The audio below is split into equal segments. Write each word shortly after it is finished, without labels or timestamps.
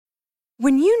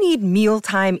When you need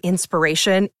mealtime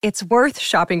inspiration, it's worth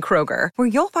shopping Kroger, where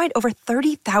you'll find over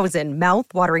 30,000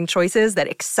 mouth-watering choices that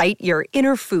excite your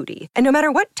inner foodie. And no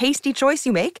matter what tasty choice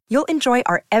you make, you'll enjoy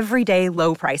our everyday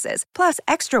low prices, plus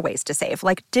extra ways to save,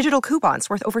 like digital coupons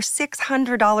worth over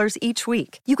 $600 each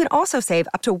week. You can also save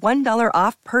up to $1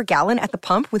 off per gallon at the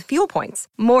pump with fuel points.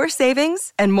 More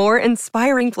savings and more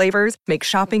inspiring flavors make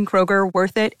shopping Kroger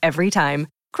worth it every time.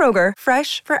 Kroger,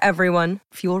 fresh for everyone.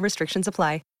 Fuel restrictions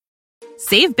apply.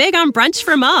 Save big on brunch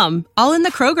for mom, all in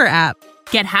the Kroger app.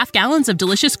 Get half gallons of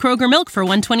delicious Kroger milk for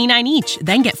 $1.29 each.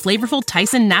 Then get flavorful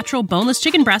Tyson natural boneless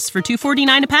chicken breasts for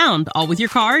 $2.49 a pound, all with your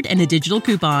card and a digital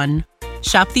coupon.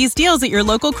 Shop these deals at your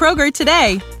local Kroger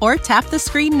today, or tap the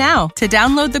screen now to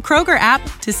download the Kroger app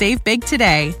to save big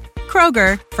today.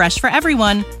 Kroger, fresh for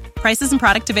everyone. Prices and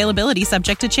product availability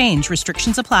subject to change.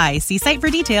 Restrictions apply. See site for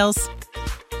details.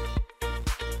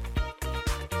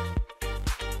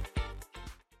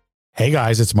 Hey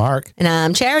guys, it's Mark. And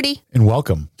I'm Charity. And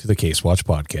welcome to the Case Watch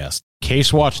podcast.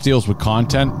 Case Watch deals with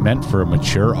content meant for a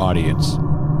mature audience.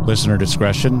 Listener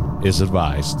discretion is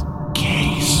advised.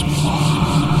 Case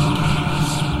Watch.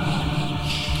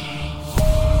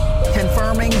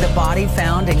 Confirming the body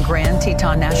found in Grand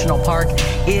Teton National Park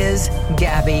is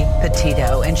Gabby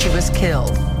Petito, and she was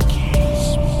killed.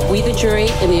 We, the jury,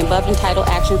 in the above entitled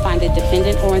action, find the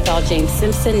defendant, Orenthal James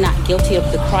Simpson, not guilty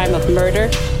of the crime of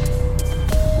murder.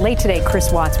 Late today,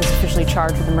 Chris Watts was officially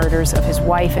charged with the murders of his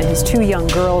wife and his 2 young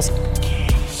girls.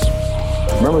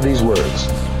 Remember these words.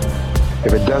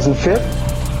 If it doesn't fit,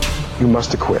 you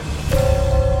must acquit.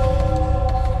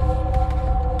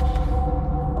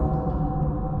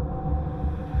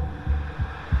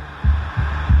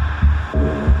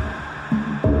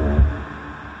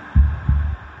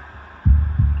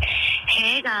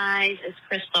 Hey guys, it's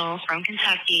Crystal from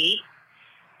Kentucky.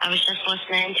 I was just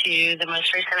listening to the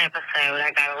most recent episode.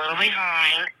 I got a little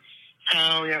behind,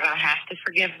 so you're going to have to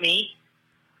forgive me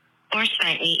or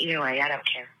spank me. Either way, I don't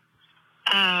care.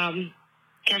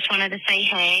 Just wanted to say,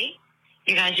 hey,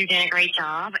 you guys are doing a great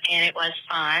job, and it was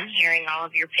fun hearing all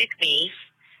of your pick-me's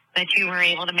that you were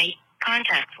able to make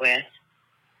contact with.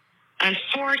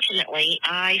 Unfortunately,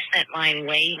 I sent mine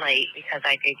way late because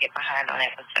I did get behind on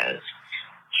episodes.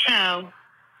 So,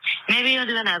 maybe you'll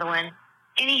do another one.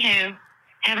 Anywho,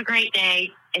 have a great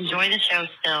day. Enjoy the show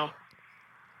still.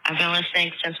 I've been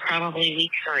listening since probably week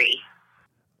 3.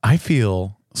 I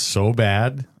feel so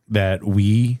bad that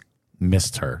we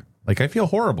missed her. Like, I feel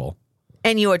horrible.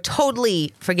 And you are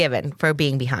totally forgiven for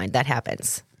being behind. That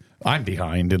happens. I'm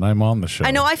behind and I'm on the show. I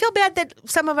know. I feel bad that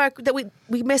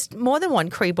we missed more than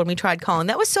one creep when we tried calling.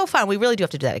 That was so fun. We really do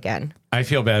have to do that again. I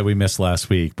feel bad we missed last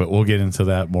week, but we'll get into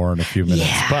that more in a few minutes.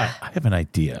 Yeah. But I have an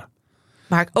idea.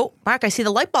 Mark, I see the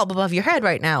light bulb above your head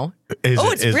right now.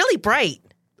 It's really bright.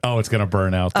 Oh, it's going to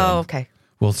burn out then. Oh, okay.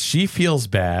 Well, she feels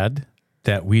bad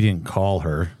that we didn't call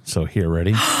her. So here,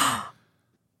 ready? Are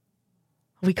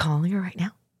we calling her right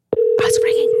now? Oh, it's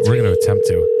ringing. We're going to attempt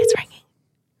to. It's ringing.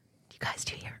 You guys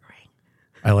do hear it ring?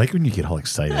 I like when you get all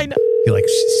excited. I know. You're like,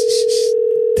 shh, shh, shh.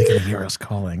 They're going to hear us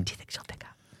calling. Do you think she'll pick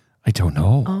up? I don't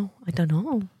know. Oh, I don't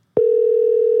know.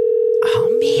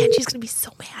 Oh, man, she's going to be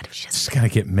so mad if she doesn't. She's going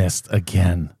to get missed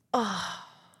again. Oh.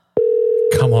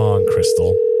 Come on,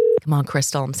 Crystal. Come on,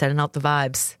 Crystal. I'm sending out the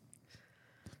vibes.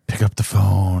 Pick up the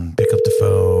phone. Pick up the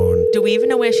phone. Do we even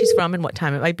know where she's from and what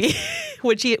time it might be?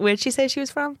 Where'd she say she was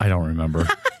from? I don't remember.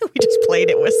 We just played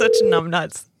it. We're such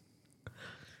numbnuts.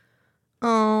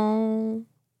 Oh.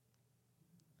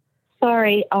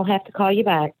 Sorry, I'll have to call you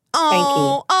back. Thank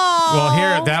you. Oh. Well,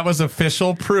 here, that was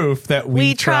official proof that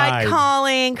we tried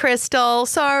calling, Crystal.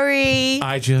 Sorry.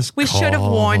 We should have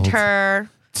warned her.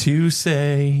 To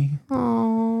say,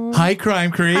 hi,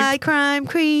 Crime Creep. Hi, Crime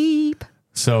Creep.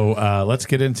 So let's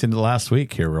get into the last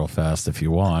week here real fast if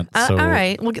you want. All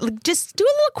right. We'll just do a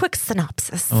little quick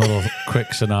synopsis. A little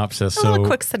quick synopsis.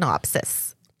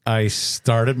 I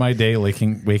started my day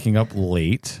waking up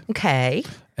late. Okay.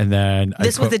 And then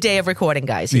this was the day of recording,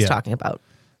 guys. He's talking about.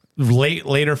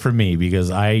 Later for me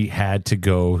because I had to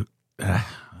go. I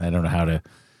don't know how to.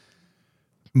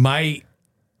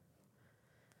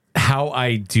 How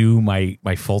I do my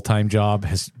full-time job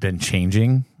has been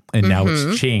changing, and now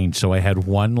it's changed. So I had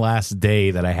one last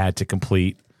day that I had to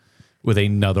complete with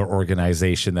another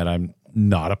organization that I'm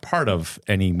not a part of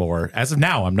anymore. As of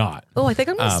now, I'm not. Oh, I think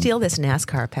I'm going to steal this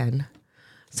NASCAR pen.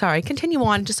 Sorry, continue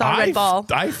on. Just saw a red ball.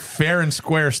 I fair and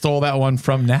square stole that one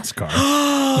from NASCAR.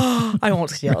 I won't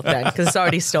steal it then because it's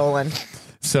already stolen.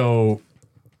 So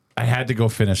I had to go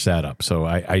finish that up. So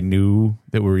I knew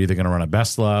that we were either going to run a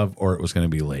best love or it was going to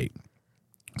be late.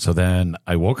 So then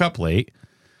I woke up late.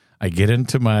 I get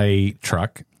into my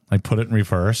truck. I put it in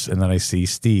reverse, and then I see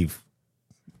Steve.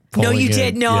 No, you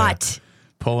did not.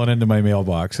 Pulling into my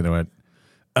mailbox, and I went,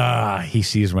 he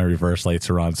sees my reverse lights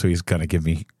are on, so he's going to give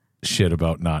me shit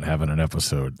about not having an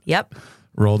episode. Yep.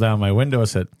 Roll down my window. I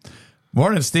said,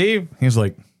 "Morning, Steve." He's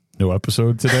like, "No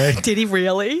episode today." Did he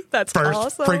really? That's First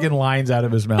awesome. friggin' lines out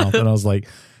of his mouth. And I was like,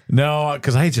 no,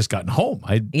 because I had just gotten home.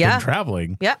 I'd been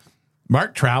traveling. Yeah.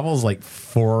 Mark travels like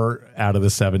 4 out of the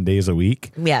 7 days a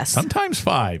week. Yes. Sometimes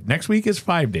 5. Next week is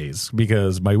 5 days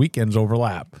because my weekends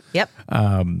overlap. Yep.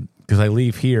 Because I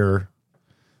leave here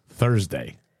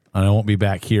Thursday. And I won't be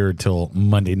back here until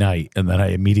Monday night. And then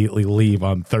I immediately leave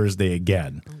on Thursday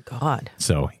again. Oh, God.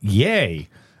 So, yay.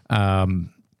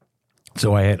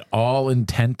 So I had all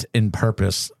intent and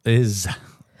purpose is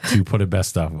to put a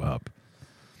best stuff up.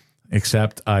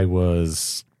 Except I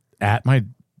was at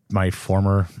my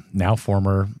former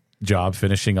job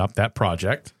finishing up that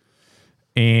project.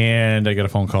 And I got a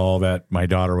phone call that my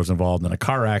daughter was involved in a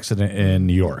car accident in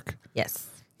New York. Yes.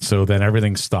 So then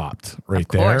everything stopped right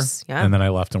there. Of course, yeah. And then I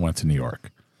left and went to New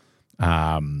York.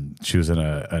 She was in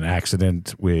an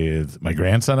accident with my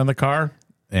grandson in the car.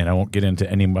 And I won't get into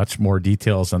any much more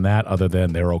details than that other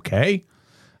than they're okay.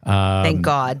 Thank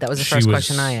God. That was the first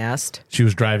question I asked. She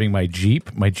was driving my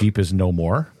Jeep. My Jeep is no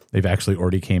more. They've actually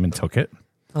already came and took it.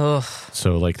 Ugh.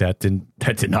 So like that did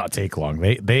not take long.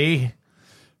 They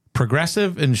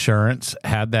Progressive Insurance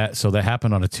had that. So that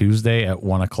happened on a Tuesday at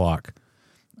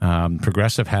 1:00.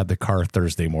 Progressive had the car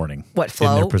Thursday morning. What,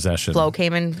 Flo? In their possession. Flo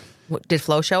came in. Did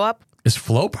Flo show up? Is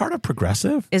Flo part of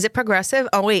Progressive? Is it Progressive?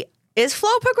 Oh, wait. Is Flo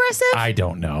Progressive? I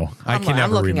don't know. I can I'm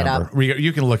never looking remember. it up.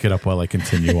 You can look it up while I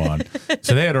continue on.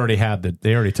 So they already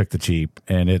took the Jeep,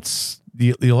 and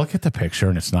you look at the picture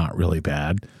and it's not really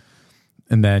bad.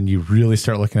 And then you really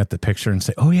start looking at the picture and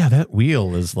say, "Oh yeah, that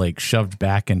wheel is like shoved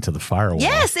back into the firewall."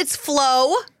 Yes, it's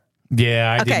Flo.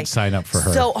 Yeah, I didn't sign up for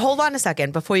her. So hold on a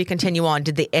second before you continue on.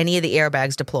 Did any of the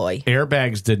airbags deploy?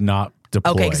 Airbags did not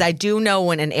deploy. Okay, because I do know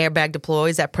when an airbag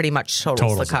deploys, that pretty much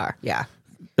totals the car. Yeah.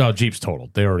 Oh, Jeep's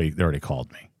totaled. They already called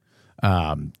me.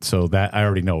 So that I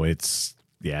already know it's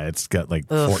got like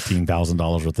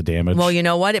 $14,000 worth of damage. Well, you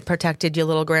know what? It protected your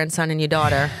little grandson and your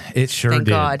daughter. It sure Thank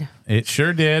did. God. It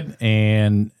sure did.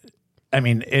 And I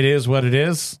mean, it is what it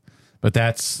is, but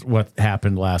that's what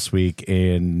happened last week.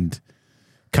 And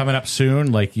coming up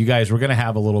soon, like you guys, we're going to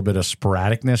have a little bit of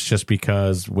sporadicness just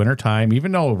because wintertime,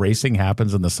 even though racing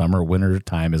happens in the summer,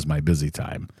 wintertime is my busy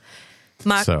time.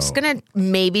 Mark's going to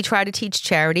maybe try to teach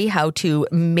Charity how to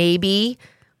maybe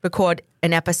record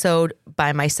an episode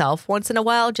by myself once in a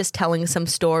while, just telling some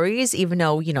stories, even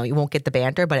though, you won't get the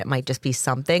banter, but it might just be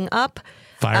something up.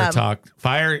 Fireside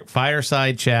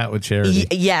chat with Charity.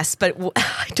 Yes, but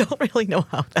I don't really know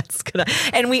how that's going to.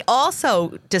 And we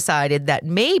also decided that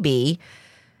maybe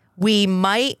we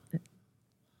might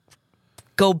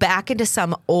go back into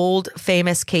some old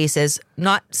famous cases,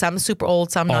 not some super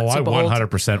old, some not super old. I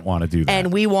 100% want to do that.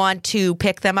 And we want to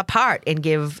pick them apart and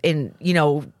give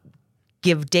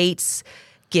dates,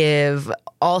 give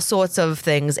all sorts of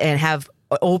things, and have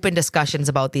open discussions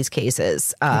about these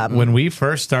cases. When we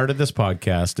first started this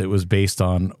podcast, it was based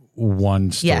on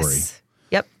one story. Yes.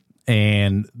 Yep.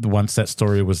 And once that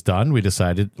story was done, we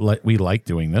decided we like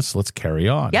doing this. Let's carry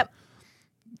on. Yep.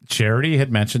 Charity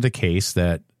had mentioned a case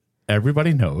that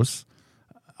everybody knows.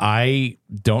 I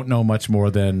don't know much more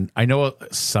than I know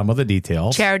some of the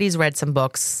details. Charity's read some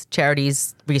books.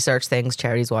 Charity's researched things.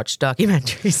 Charity's watched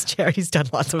documentaries. Charity's done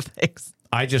lots of things.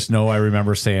 I just know I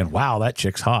remember saying, "Wow, that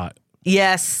chick's hot."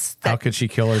 Yes. How could she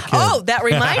kill her kid? Oh, that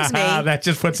reminds me. That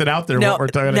just puts it out there what we're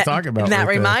going to talk about. That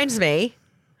reminds me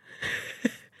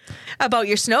about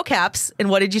your snow caps. And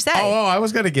what did you say? Oh, I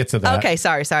was going to get to that. Okay,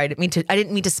 sorry. I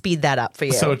didn't mean to speed that up for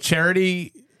you. So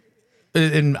Charity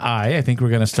and I think we're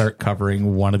going to start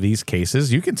covering one of these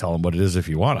cases. You can tell them what it is if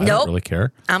you want. I don't really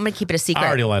care. I'm going to keep it a secret. I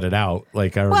already let it out.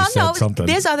 Like I already said something.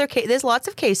 There's lots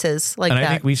of cases like that. And I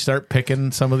think we start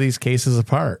picking some of these cases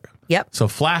apart. Yep. So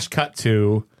flash cut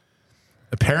to,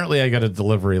 apparently I got a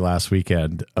delivery last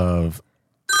weekend of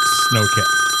snow kit.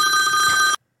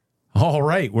 All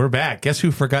right, we're back. Guess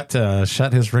who forgot to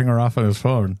shut his ringer off on his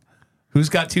phone? Who's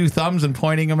got 2 thumbs and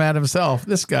pointing them at himself?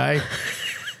 This guy.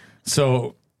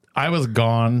 So I was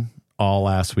gone all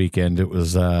last weekend. It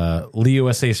was Lee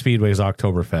USA Speedway's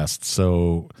Oktoberfest.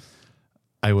 So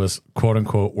I was, quote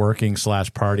unquote, working /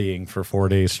 partying for 4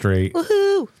 days straight.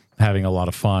 Woohoo! Having a lot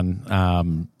of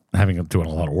fun. Doing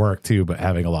a lot of work too, but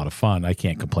having a lot of fun. I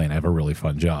can't complain. I have a really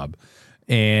fun job.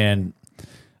 And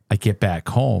I get back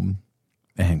home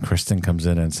and Kristen comes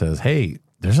in and says, "Hey,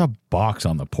 there's a box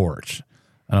on the porch."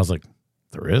 And I was like,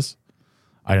 "There is?"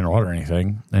 I didn't order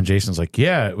anything. And Jason's like,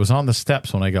 "Yeah, it was on the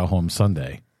steps when I got home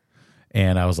Sunday."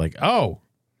 And I was like, oh,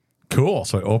 cool.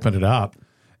 So I opened it up,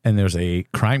 and there's a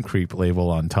Crime Creep label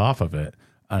on top of it.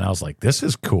 And I was like, this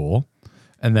is cool.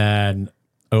 And then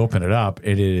I open it up.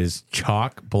 It is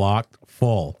chock blocked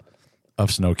full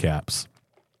of snow caps.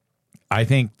 I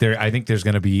think there's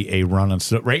going to be a run on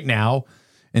snow right now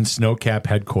in Snowcap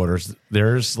headquarters.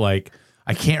 There's like,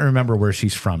 I can't remember where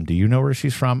she's from. Do you know where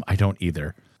she's from? I don't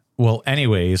either. Well,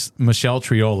 anyways, Michelle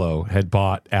Triolo had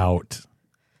bought out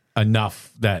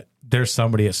enough that there's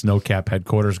somebody at Snowcap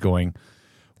headquarters going,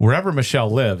 wherever Michelle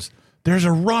lives, there's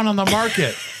a run on the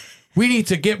market. We need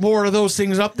to get more of those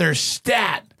things up there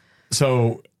stat.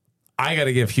 So I got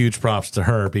to give huge props to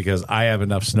her because I have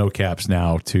enough snow caps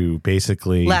now to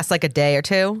basically last like a day or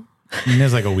two.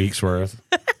 There's like a week's worth.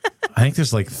 I think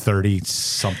there's like 30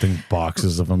 something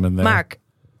boxes of them in there. Mark,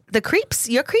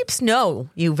 your creeps know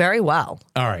you very well.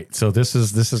 All right. So this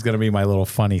is going to be my little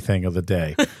funny thing of the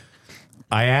day.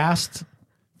 I asked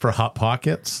for Hot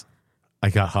Pockets. I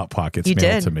got Hot Pockets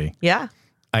mailed to me. Yeah.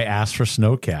 I asked for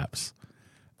snow caps.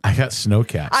 I got snow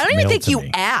caps. I don't even think you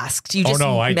asked. You just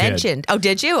mentioned. Did. Oh,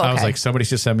 did you? Okay. I was like, somebody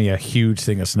should send me a huge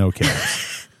thing of snow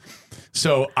caps.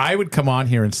 So I would come on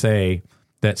here and say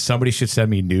that somebody should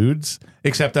send me nudes,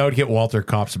 except I would get Walter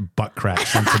Kopp's butt crack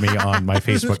sent to me on my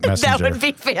Facebook Messenger. That would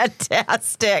be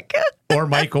fantastic. Or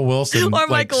Michael Wilson,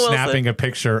 snapping a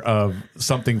picture of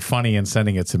something funny and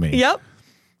sending it to me. Yep.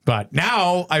 But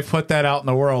now I put that out in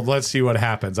the world. Let's see what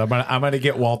happens. I'm gonna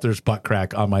get Walter's butt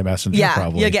crack on my Messenger. Yeah,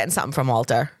 probably. You're getting something from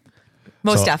Walter.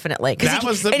 Most definitely. That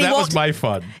was my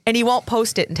fun. And he won't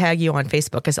post it and tag you on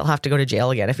Facebook because he'll have to go to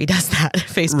jail again if he does that.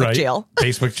 Facebook jail.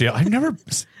 Facebook jail.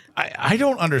 I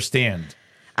don't understand.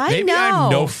 Maybe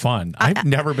I'm no fun. I've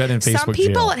never been in Facebook jail. Some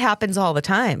people, it happens all the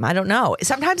time. I don't know.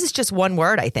 Sometimes it's just one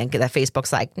word, I think, that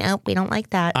Facebook's like, nope, we don't like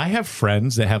that. I have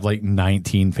friends that have like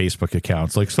 19 Facebook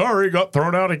accounts. Like, sorry, got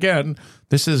thrown out again.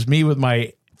 This is me with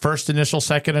my first initial,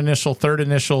 second initial, third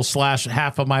initial /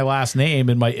 half of my last name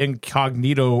in my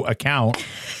incognito account. And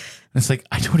it's like,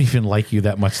 I don't even like you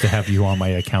that much to have you on my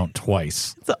account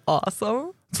twice. It's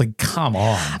awesome. It's like, come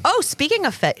on. Oh, speaking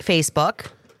of Facebook.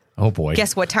 Oh, boy.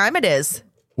 Guess what time it is?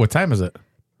 What time is it?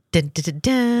 Dun, dun,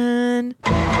 dun, dun.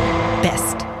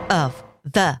 Best of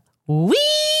the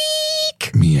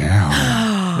week.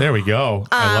 Meow. There we go.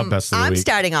 I love best of the week. I'm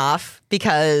starting off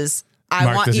because I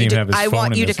Mark want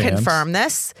you to hands. confirm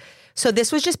this. So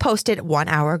this was just posted 1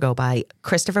 hour ago by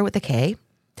Christopher with a K.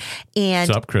 And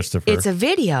what's up, Christopher? It's a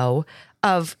video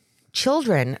of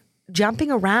children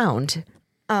jumping around,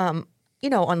 on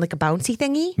like a bouncy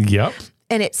thingy. Yep.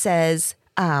 And it says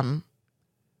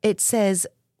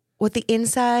what the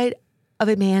inside of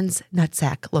a man's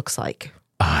nutsack looks like.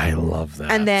 I love that.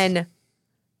 And then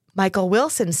Michael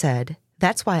Wilson said,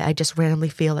 that's why I just randomly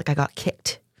feel like I got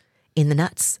kicked in the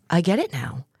nuts. I get it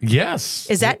now. Yes.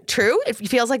 Is that true? It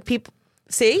feels like people...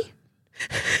 See?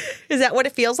 Is that what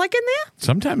it feels like in there?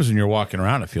 Sometimes when you're walking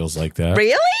around, it feels like that.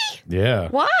 Really? Yeah.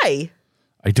 Why?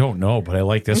 I don't know, but I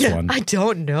like this one. I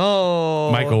don't know.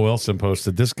 Michael Wilson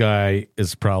posted, this guy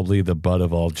is probably the butt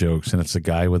of all jokes, and it's a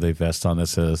guy with a vest on that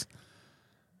says,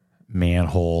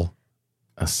 manhole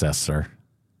assessor.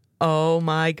 Oh,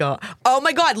 my God. Oh,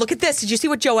 my God. Look at this. Did you see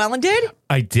what Joe Ellen did?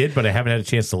 I did, but I haven't had a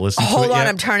chance to listen to it yet. Hold on.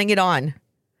 I'm turning it on.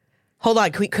 Hold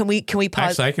on. Can we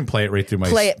pause? Actually, I can play it right through my...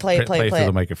 Play it through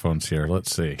the microphones here.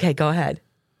 Let's see. Okay, go ahead.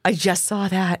 I just saw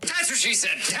that. That's what she said.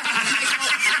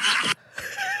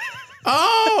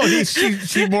 Oh,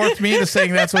 she morphed me into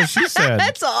saying that's what she said.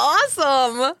 That's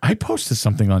awesome. I posted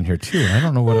something on here too, and I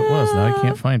don't know what it was. Now I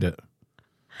can't find it.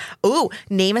 Ooh,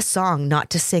 name a song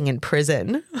not to sing in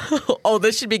prison. Oh,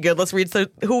 this should be good. Let's read. So,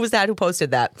 who was that who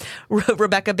posted that?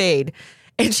 Rebecca Bade.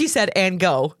 And she said, and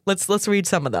go. Let's read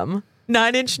some of them.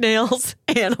 9 Inch Nails,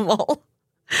 Animal.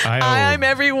 I'm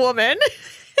every woman.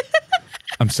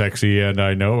 I'm sexy and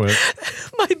I know it.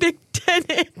 My big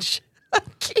 10-inch. I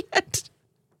can't.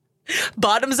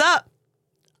 Bottoms Up.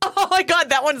 Oh my God,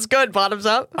 that one's good. Bottoms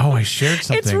Up. Oh, I shared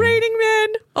something. It's Raining Men.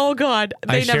 Oh God,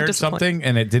 I shared something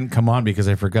and it didn't come on because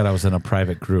I forgot I was in a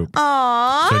private group.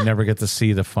 Aww. So I never get to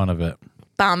see the fun of it.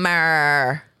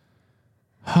 Bummer.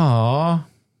 Aww.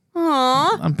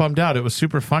 Aww. I'm bummed out. It was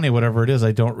super funny. Whatever it is,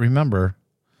 I don't remember.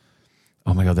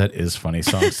 Oh my God, that is funny.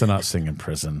 Songs to not sing in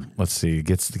prison. Let's see.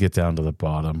 Get down to the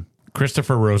bottom.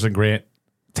 Christopher Rosengrant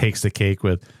takes the cake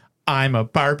with I'm a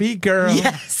Barbie girl.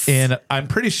 Yes. And I'm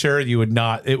pretty sure it would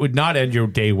not end your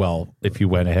day well if you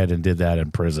went ahead and did that in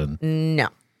prison. No.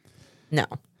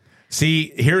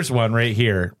 See, here's one right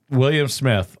here. William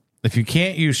Smith. If you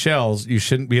can't use shells, you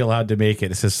shouldn't be allowed to make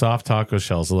it. It says soft taco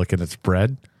shells. Look, and it's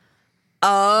bread.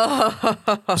 Oh.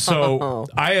 So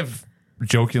I have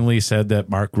jokingly said that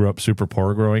Mark grew up super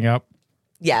poor growing up.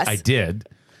 Yes. I did.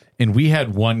 And we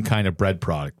had one kind of bread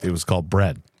product. It was called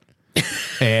bread.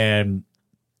 And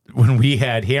when we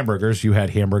had hamburgers, you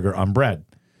had hamburger on bread.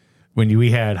 When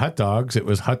we had hot dogs, it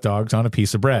was hot dogs on a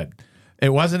piece of bread. It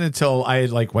wasn't until I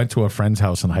went to a friend's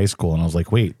house in high school and I was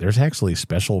like, wait, there's actually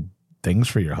special things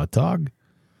for your hot dog?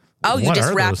 Oh, you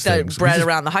just wrapped the bread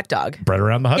around the hot dog. Bread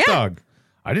around the hot dog.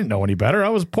 I didn't know any better. I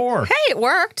was poor. Hey, it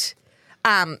worked.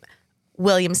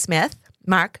 William Smith,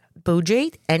 Mark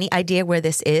Boudry, any idea where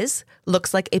this is?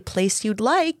 Looks like a place you'd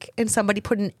like. And somebody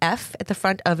put an F at the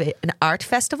front of it, an art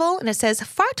festival, and it says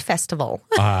Fart Festival.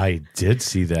 I did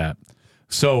see that.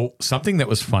 So something that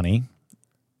was funny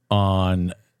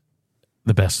on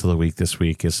the best of the week this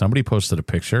week is somebody posted a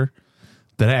picture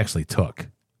that I actually took,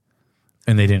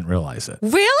 and they didn't realize it.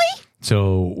 Really?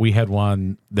 So we had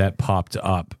one that popped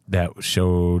up that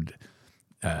showed,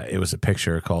 it was a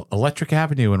picture called Electric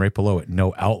Avenue, and right below it,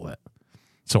 no outlet.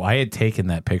 So I had taken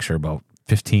that picture about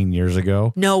 15 years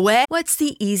ago. No way. What's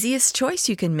the easiest choice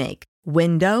you can make?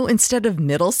 Window instead of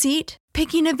middle seat?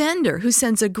 Picking a vendor who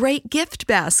sends a great gift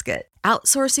basket?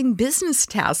 Outsourcing business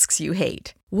tasks you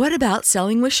hate? What about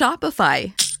selling with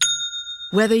Shopify?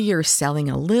 Whether you're selling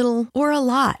a little or a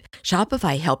lot,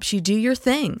 Shopify helps you do your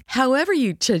thing, however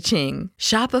you cha-ching.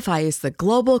 Shopify is the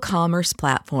global commerce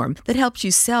platform that helps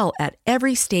you sell at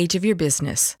every stage of your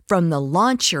business. From the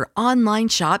launch your online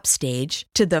shop stage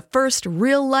to the first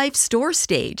real-life store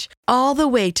stage, all the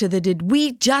way to the did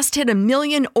we just hit 1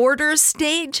 million orders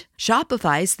stage.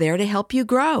 Shopify's there to help you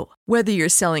grow. Whether you're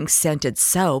selling scented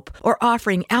soap or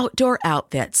offering outdoor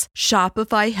outfits,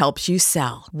 Shopify helps you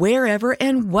sell. Wherever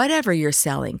and whatever you're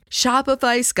selling,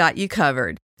 Shopify's got you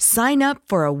covered. Sign up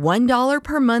for a $1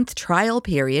 per month trial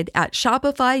period at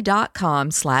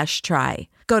shopify.com/try.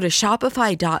 Go to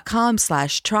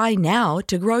shopify.com/try now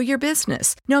to grow your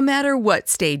business, no matter what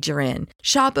stage you're in.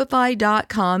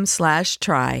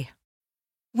 Shopify.com/try.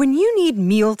 When you need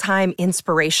mealtime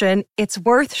inspiration, it's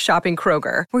worth shopping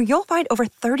Kroger, where you'll find over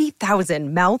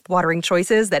 30,000 mouth-watering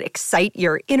choices that excite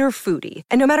your inner foodie.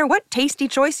 And no matter what tasty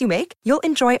choice you make, you'll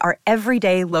enjoy our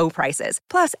everyday low prices,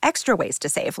 plus extra ways to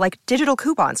save, like digital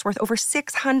coupons worth over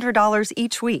 $600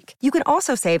 each week. You can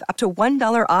also save up to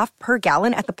 $1 off per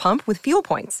gallon at the pump with fuel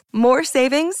points. More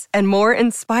savings and more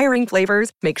inspiring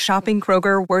flavors make shopping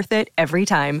Kroger worth it every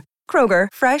time. Kroger,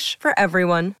 fresh for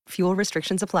everyone. Fuel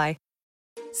restrictions apply.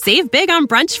 Save big on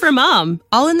brunch for mom,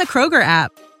 all in the Kroger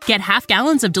app. Get half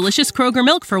gallons of delicious Kroger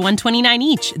milk for $1.29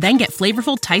 each. Then get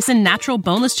flavorful Tyson natural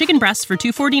boneless chicken breasts for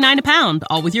 $2.49 a pound,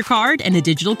 all with your card and a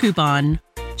digital coupon.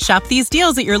 Shop these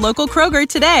deals at your local Kroger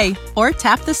today, or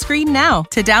tap the screen now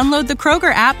to download the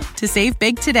Kroger app to save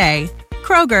big today.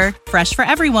 Kroger, fresh for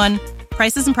everyone.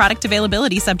 Prices and product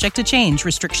availability subject to change.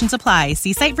 Restrictions apply.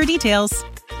 See site for details.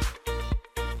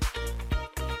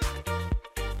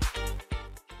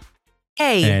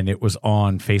 And it was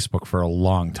on Facebook for a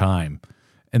long time.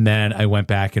 And then I went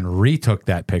back and retook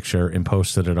that picture and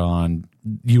posted it on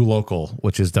ULocal,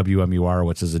 which is WMUR,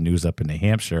 which is a news up in New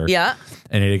Hampshire. Yeah.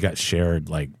 And it got shared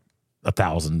like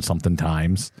 1,000 something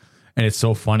times. And it's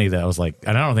so funny that I was like,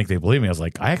 and I don't think they believe me. I was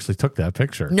like, I actually took that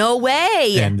picture. No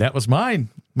way. And that was mine.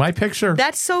 My picture.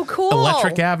 That's so cool.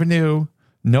 Electric Avenue.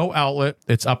 No outlet.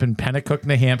 It's up in Pennacook,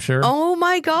 New Hampshire. Oh,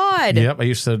 my God. Yep. I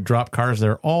used to drop cars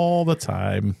there all the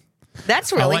time.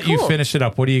 That's really cool. I'll let you finish it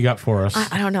up. What do you got for us?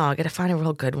 I don't know. I got to find a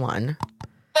real good one.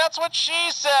 That's what she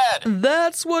said.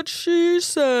 That's what she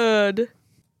said.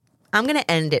 I'm going to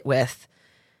end it with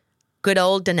good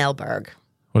old Danelle Berg.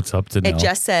 What's up, Danelle? It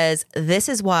just says, this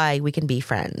is why we can be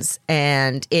friends.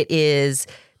 And it is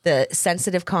the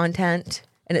sensitive content.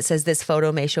 And it says, this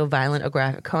photo may show violent or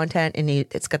graphic content. And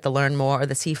it's got the learn more or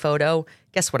the see photo.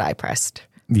 Guess what I pressed?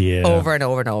 Yeah. Over and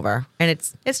over and over. And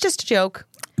it's just a joke.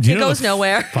 It goes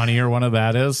nowhere. Funnier one of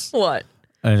that is what?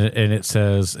 And it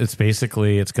says it's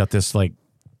got this like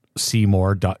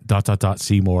Seymour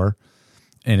Seymour,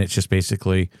 and it's just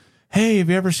basically, hey,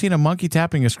 have you ever seen a monkey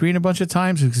tapping a screen a bunch of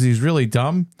times because he's really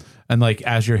dumb? And like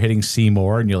as you're hitting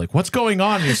Seymour, and you're like, what's going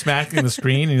on? And you're smacking the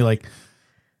screen, and you're like,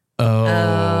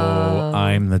 oh,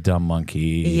 I'm the dumb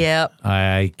monkey. Yep,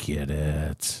 I get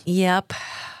it. Yep,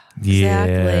 exactly.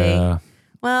 Yeah.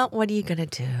 Well, what are you going to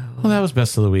do? Well, that was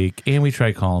best of the week. And we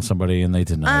tried calling somebody and they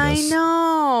denied us. I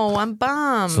know. I'm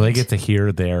bummed. So they get to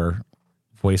hear their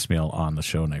voicemail on the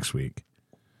show next week.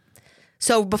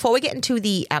 So before we get into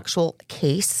the actual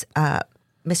case,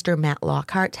 Mr. Matt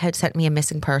Lockhart had sent me a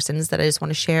missing persons that I just want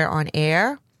to share on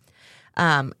air.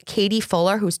 Katie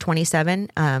Fuller, who's 27,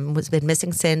 has been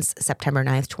missing since September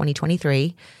 9th,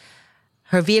 2023.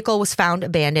 Her vehicle was found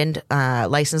abandoned,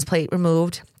 license plate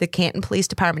removed. The Canton Police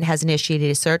Department has initiated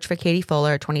a search for Katie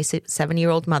Fuller, a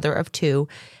 27-year-old mother of 2,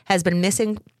 has been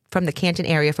missing from the Canton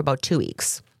area for about 2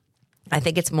 weeks. I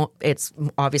think it's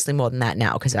obviously more than that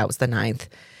now because that was the 9th.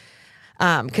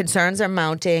 Concerns are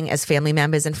mounting as family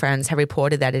members and friends have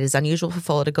reported that it is unusual for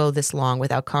Fuller to go this long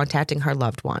without contacting her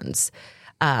loved ones.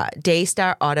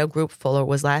 Daystar Auto Group Fuller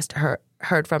was last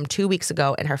heard from 2 weeks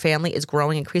ago, and her family is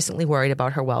growing increasingly worried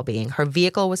about her well-being. Her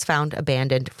vehicle was found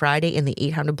abandoned Friday in the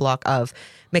 800 block of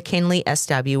McKinley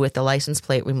SW with the license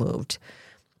plate removed.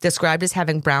 Described as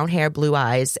having brown hair, blue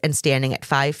eyes, and standing at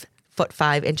 5 foot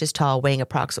 5 inches tall, weighing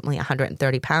approximately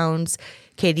 130 pounds.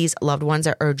 Katie's loved ones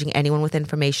are urging anyone with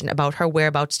information about her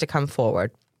whereabouts to come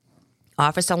forward.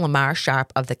 Officer Lamar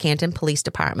Sharp of the Canton Police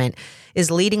Department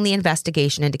is leading the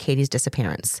investigation into Katie's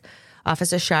disappearance.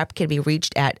 Officer Sharp can be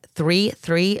reached at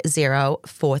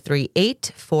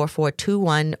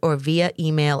 330-438-4421 or via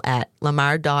email at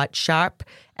lamar.sharp,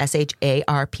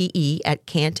 SHARPE, at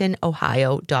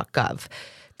cantonohio.gov.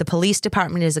 The police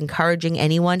department is encouraging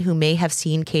anyone who may have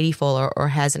seen Katie Fuller or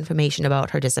has information about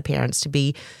her disappearance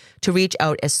to reach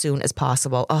out as soon as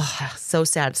possible. Oh, so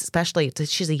sad, especially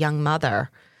she's a young mother.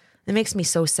 It makes me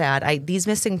so sad. These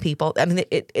missing people, I mean,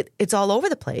 it's all over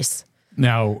the place.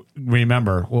 Now,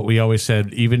 remember what we always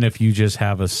said, even if you just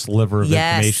have a sliver of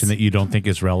information that you don't think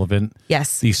is relevant,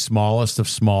 the smallest of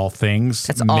small things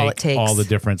That's all it takes. All the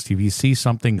difference. If you see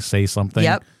something, say something.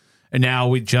 Yep. And now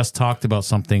we just talked about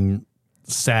something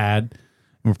sad.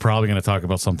 We're probably going to talk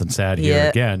about something sad here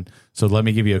again. So let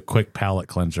me give you a quick palate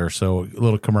cleanser. So a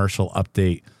little commercial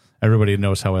update. Everybody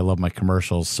knows how I love my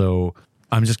commercials. So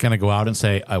I'm just going to go out and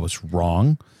say I was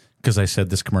wrong because I said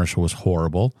this commercial was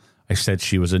horrible. I said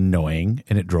she was annoying,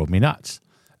 and it drove me nuts.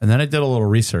 And then I did a little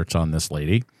research on this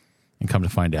lady, and come to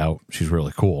find out she's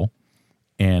really cool,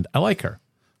 and I like her.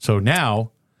 So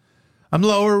now I'm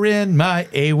lowering my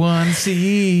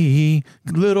A1C,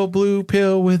 little blue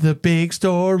pill with a big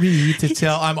story to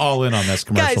tell. I'm all in on this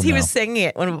commercial. Guys, he was singing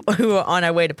it when we were on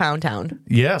our way to Pound Town.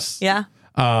 Yes. Yeah.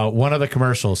 One of the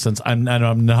commercials, since I'm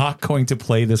not going to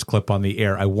play this clip on the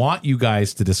air, I want you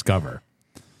guys to discover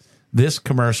this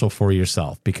commercial for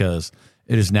yourself because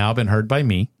it has now been heard by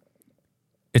me.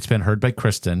 It's been heard by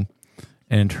Kristen,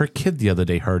 and her kid the other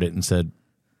day heard it and said,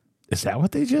 "Is that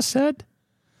what they just said?"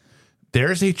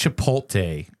 There's a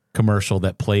Chipotle commercial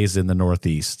that plays in the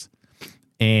Northeast,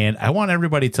 and I want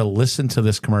everybody to listen to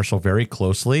this commercial very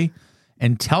closely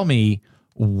and tell me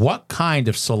what kind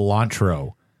of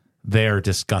cilantro they're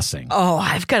discussing. Oh,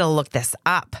 I've got to look this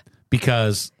up.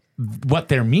 Because what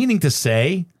they're meaning to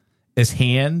say is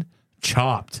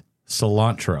hand-chopped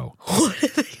cilantro.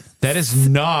 That is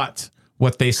not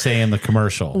what they say in the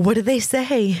commercial. What do they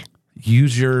say?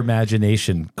 Use your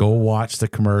imagination. Go watch the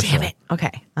commercial. Damn it.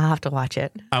 Okay. I'll have to watch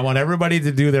it. I want everybody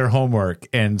to do their homework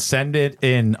and send it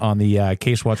in on the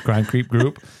Case Watch Crime Creep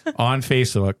group on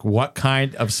Facebook. What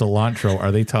kind of cilantro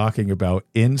are they talking about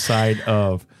inside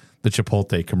of the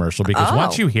Chipotle commercial? Because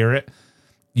once you hear it,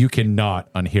 you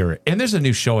cannot unhear it. And there's a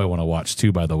new show I want to watch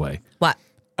too, by the way. What?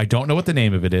 I don't know what the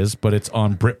name of it is, but it's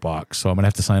on BritBox, so I'm going to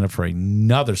have to sign up for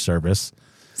another service.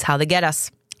 It's how they get us.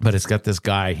 But it's got this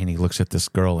guy, and he looks at this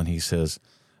girl, and he says,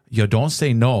 "Yo, don't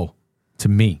say no to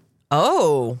me."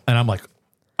 Oh. And I'm like,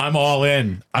 I'm all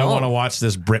in. I want to watch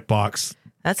this BritBox.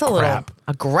 That's a little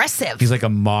aggressive. He's like a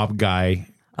mob guy.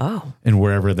 Oh. In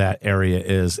wherever that area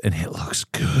is, and it looks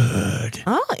good.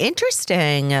 Oh,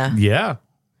 interesting. Yeah.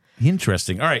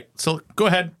 Interesting. All right, so go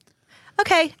ahead.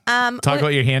 Okay. Talk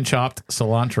about your hand-chopped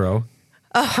cilantro.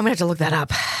 Oh, I'm going to have to look that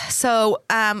up. So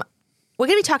we're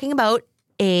going to be talking about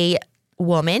a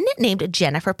woman named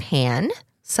Jennifer Pan.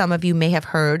 Some of you may have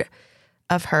heard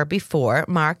of her before.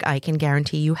 Mark, I can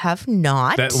guarantee you have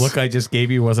not. That look I just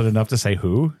gave you wasn't enough to say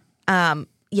who?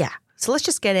 Yeah. So let's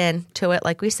just get into it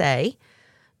like we say.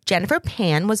 Jennifer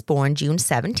Pan was born June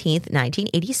 17th,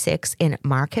 1986 in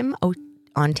Markham,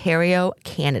 Ontario,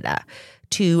 Canada,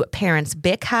 to parents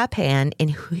Bic Ha Pan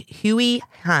and Huey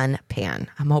Han Pan.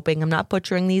 I'm hoping I'm not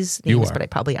butchering these names, but I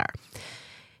probably are.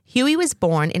 Huey was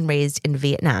born and raised in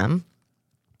Vietnam,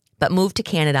 but moved to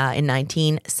Canada in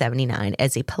 1979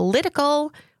 as a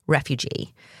political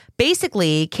refugee.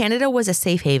 Basically, Canada was a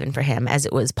safe haven for him as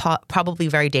it was probably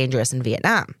very dangerous in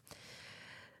Vietnam.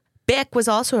 Bic was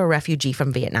also a refugee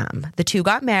from Vietnam. The two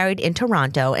got married in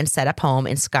Toronto and set up home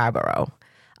in Scarborough.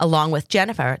 Along with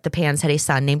Jennifer, the Pans had a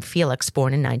son named Felix,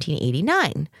 born in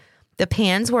 1989. The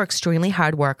Pans were extremely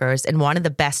hard workers and wanted the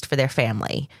best for their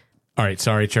family. All right,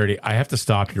 sorry, Charity. I have to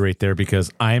stop you right there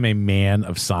because I am a man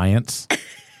of science,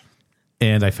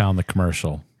 and I found the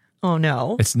commercial. Oh,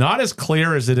 no. It's not as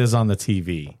clear as it is on the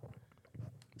TV.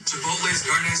 Chipotle place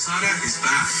carne asada is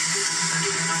back.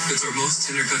 It's our most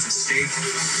tender cuts of steak,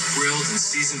 grilled and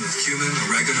seasoned with cumin,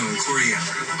 oregano, and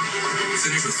coriander.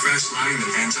 Finished with fresh lime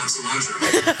and hand-chopped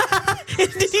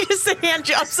cilantro. Did you just say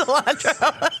hand-chopped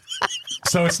cilantro?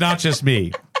 So it's not just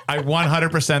me. I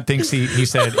 100% thinks he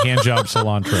said hand-job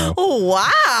cilantro. Oh,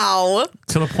 wow.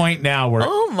 To the point now where...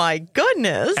 Oh, my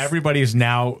goodness. Everybody's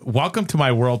now... Welcome to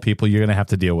my world, people. You're going to have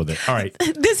to deal with it. All right.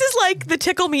 This is like the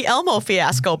Tickle Me Elmo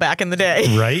fiasco back in the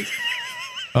day. Right?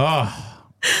 Oh...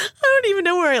 I don't even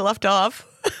know where I left off.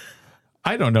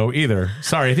 I don't know either.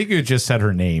 Sorry, I think you just said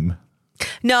her name.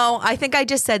 No, I think I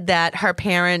just said that her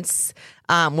parents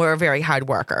were very hard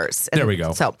workers. There we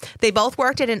go. So they both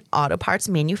worked at an auto parts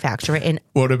manufacturer. And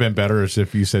would have been better is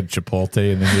if you said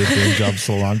Chipotle and then you did job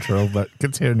cilantro, but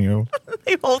continue.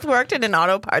 They both worked at an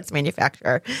auto parts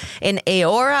manufacturer in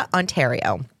Aora,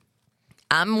 Ontario.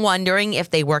 I'm wondering if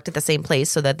they worked at the same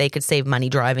place so that they could save money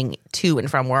driving to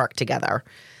and from work together.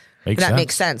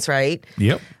 Makes sense, right?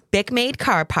 Yep. Bick made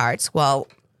car parts. Well,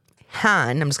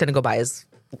 Han, I'm just going to go by his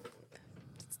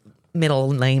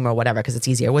middle name or whatever because it's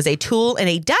easier, was a tool and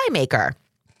a die maker.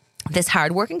 This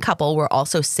hardworking couple were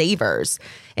also savers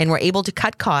and were able to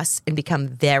cut costs and become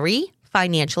very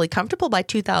financially comfortable by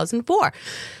 2004.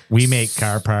 We make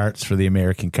car parts for the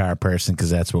American car person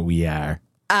because that's what we are.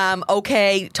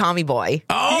 Okay, Tommy Boy.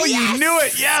 Oh, yes! You knew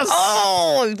it. Yes.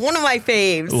 Oh, one of my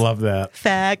faves. Love that.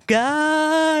 Fat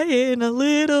guy in a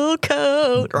little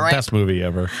coat. Right. Best movie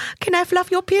ever. Can I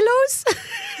fluff your pillows?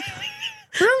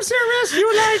 Room service,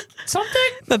 you like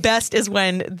something? The best is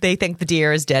when they think the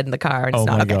deer is dead in the car. And oh,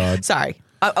 not. my Okay. God. Sorry.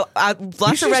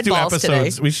 Lots of red balls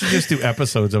today. We should just do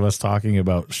episodes of us talking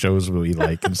about shows we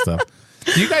like and stuff.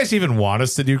 Do you guys even want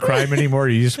us to do crime anymore? Or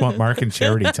you just want Mark and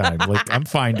Charity time? Like, I'm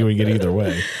fine doing it either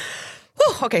way.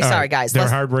 Whew, okay, sorry, guys. They're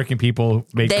hardworking people who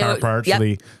make car parts for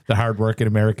the hardworking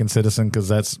American citizen because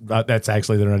that's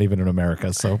actually, they're not even in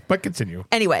America. So, but continue.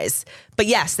 Anyways, but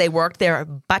yes, they worked their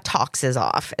buttocks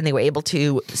off and they were able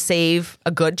to save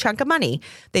a good chunk of money.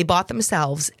 They bought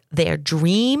themselves their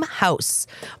dream house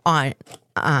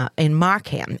in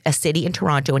Markham, a city in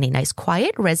Toronto, in a nice,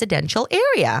 quiet residential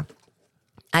area.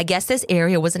 I guess this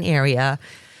area was an area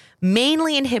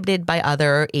mainly inhabited by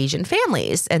other Asian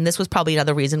families. And this was probably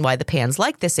another reason why the Pans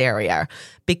liked this area.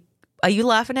 Are you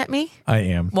laughing at me? I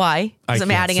am. Why? Because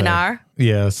I'm adding an R?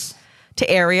 Yes. To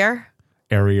area?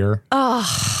 Area.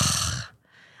 Oh,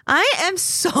 I am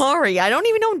sorry. I don't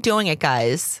even know I'm doing it,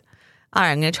 guys. All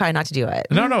right, I'm going to try not to do it.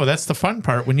 No, that's the fun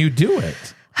part when you do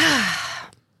it.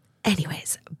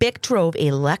 Anyways, Bick drove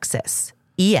a Lexus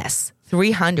ES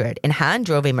 300 and Han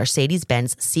drove a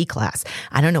Mercedes-Benz C-Class.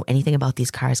 I don't know anything about these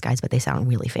cars, guys, but they sound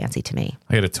really fancy to me.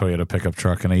 I had a Toyota pickup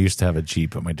truck, and I used to have a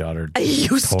Jeep, but my daughter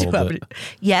totaled it.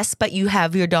 Yes, but you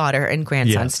have your daughter and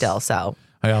grandson still, so.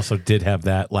 I also did have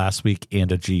that last week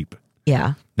and a Jeep.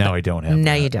 Yeah. Now I don't have that.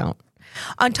 No, you don't.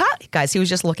 On top, guys, he was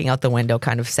just looking out the window,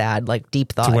 kind of sad, like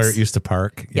deep thoughts. To where it used to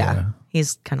park. Yeah.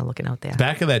 He's kind of looking out there.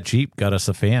 Back of that Jeep got us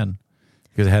a fan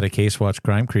because it had a Case Watch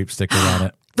Crime Creep sticker on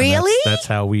it. Really? That's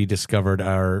how we discovered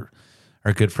our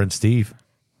good friend Steve.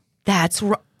 That's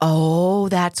right. Oh,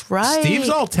 that's right. Steve's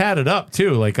all tatted up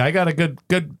too. Like I got a good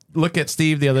look at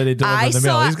Steve the other day delivering the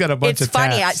mail. He's got a bunch of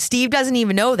tats. It's funny. Steve doesn't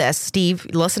even know this. Steve,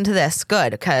 listen to this.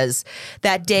 Good, because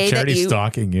that day Charity's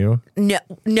stalking you. No.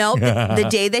 The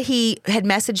day that he had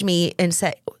messaged me and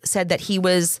said that he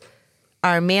was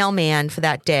our mailman for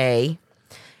that day.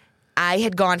 I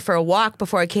had gone for a walk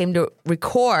before I came to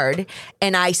record,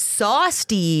 and I saw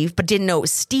Steve, but didn't know it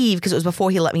was Steve because it was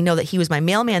before he let me know that he was my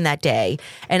mailman that day.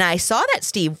 And I saw that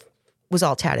Steve was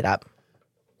all tatted up.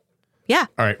 Yeah.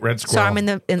 All right, Red Squirrel. So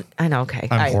I'm I know, okay.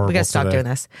 I'm all right, we got to stop today. doing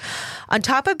this. On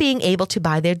top of being able to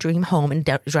buy their dream home and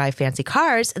drive fancy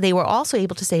cars, they were also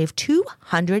able to save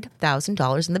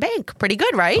 $200,000 in the bank. Pretty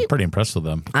good, right? I'm pretty impressed with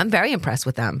them. I'm very impressed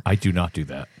with them. I do not do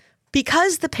that.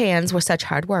 Because the Pans were such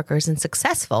hard workers and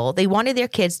successful, they wanted their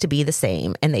kids to be the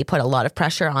same, and they put a lot of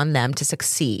pressure on them to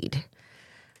succeed.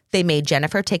 They made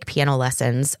Jennifer take piano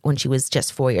lessons when she was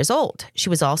just 4 years old. She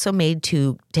was also made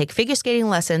to take figure skating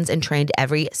lessons and trained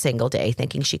every single day,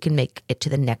 thinking she can make it to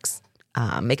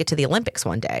the Olympics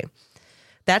one day.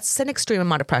 That's an extreme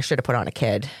amount of pressure to put on a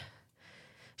kid.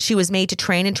 She was made to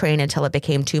train until it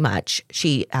became too much.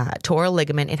 She tore a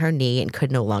ligament in her knee and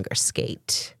could no longer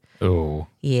skate. Oh.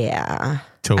 Yeah.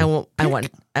 I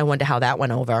wonder how that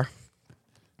went over.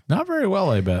 Not very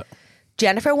well, I bet.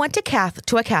 Jennifer went to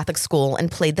a Catholic school and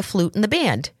played the flute in the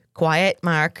band. Quiet,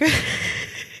 Mark.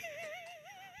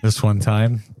 This one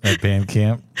time at band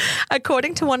camp.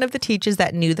 According to one of the teachers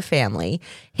that knew the family,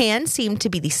 Han seemed to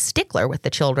be the stickler with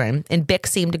the children, and Bick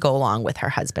seemed to go along with her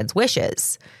husband's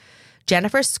wishes.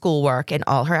 Jennifer's schoolwork and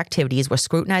all her activities were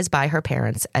scrutinized by her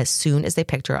parents as soon as they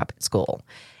picked her up at school.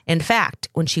 In fact,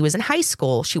 when she was in high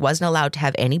school, she wasn't allowed to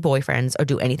have any boyfriends or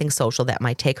do anything social that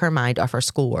might take her mind off her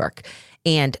schoolwork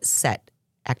and set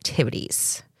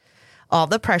activities. All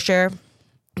the pressure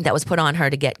that was put on her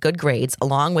to get good grades,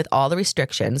 along with all the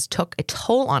restrictions, took a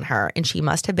toll on her, and she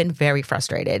must have been very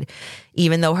frustrated.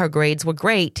 Even though her grades were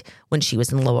great when she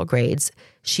was in lower grades,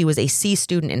 she was a C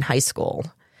student in high school.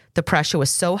 The pressure was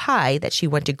so high that she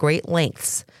went to great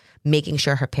lengths, making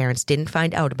sure her parents didn't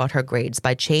find out about her grades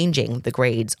by changing the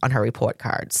grades on her report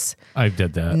cards. I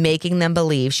did that. Making them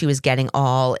believe she was getting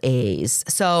all A's.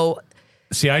 So,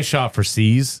 see, I shot for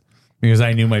C's because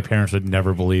I knew my parents would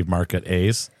never believe Mark got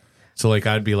A's. So, like,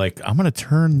 I'd be like, I'm going to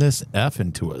turn this F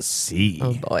into a C.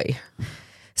 Oh, boy.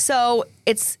 So,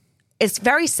 it's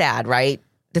very sad, right,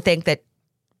 to think that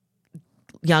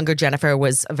younger Jennifer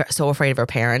was so afraid of her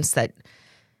parents that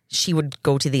she would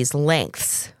go to these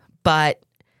lengths. But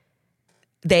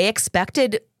they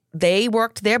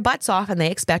worked their butts off, and they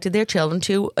expected their children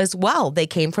to as well. They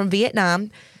came from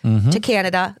Vietnam to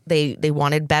Canada. They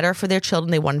wanted better for their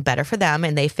children. They wanted better for them,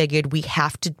 and they figured we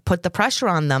have to put the pressure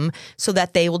on them so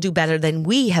that they will do better than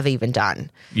we have even done.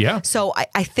 Yeah. So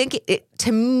I think,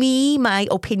 to me, my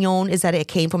opinion is that it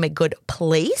came from a good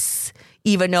place,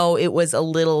 even though it was a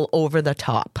little over the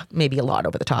top, maybe a lot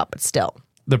over the top, but still.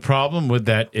 The problem with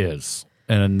that is,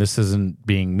 and this isn't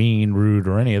being mean, rude,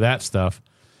 or any of that stuff,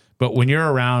 but when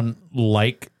you're around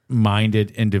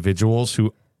like-minded individuals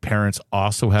who parents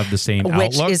also have the same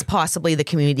which outlook, is possibly the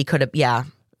community could have, yeah.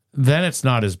 Then it's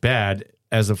not as bad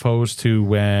as opposed to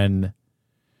when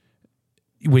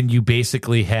you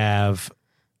basically have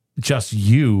just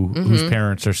you whose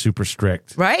parents are super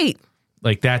strict. Right.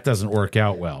 Like, that doesn't work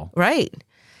out well. Right.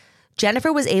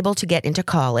 Jennifer was able to get into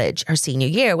college her senior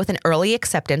year with an early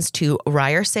acceptance to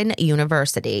Ryerson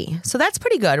University. So that's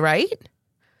pretty good, right?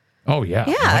 Oh, yeah.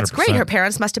 Yeah, 100%. that's great. Her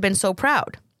parents must have been so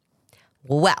proud.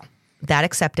 Well, that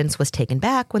acceptance was taken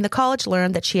back when the college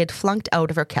learned that she had flunked out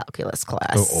of her calculus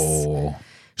class. Oh.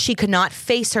 She could not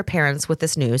face her parents with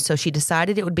this news, so she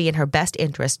decided it would be in her best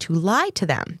interest to lie to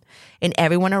them and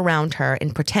everyone around her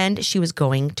and pretend she was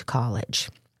going to college.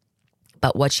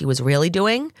 But what she was really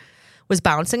doing was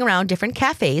bouncing around different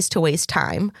cafes to waste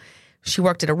time. She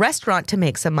worked at a restaurant to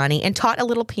make some money and taught a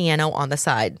little piano on the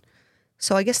side.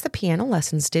 So I guess the piano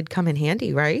lessons did come in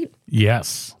handy, right?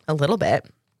 Yes. A little bit.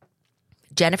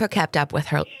 Jennifer kept up with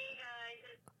her.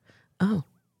 Oh.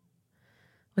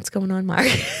 What's going on, Mark?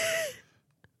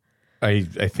 I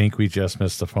think we just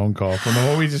missed a phone call from the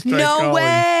one we just tried calling. No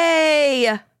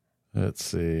way. Let's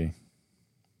see.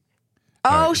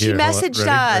 Oh, right, she here, messaged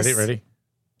us. Ready?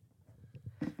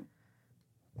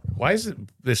 Why is it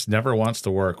this never wants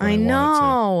to work when I know.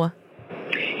 Want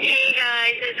it to? Hey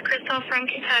guys, it's Crystal from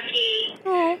Kentucky.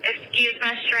 Oh. Excuse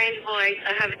my strange voice.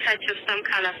 I have a touch of some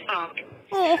kind of funk.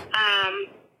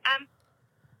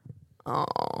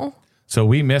 Oh. So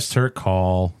we missed her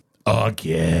call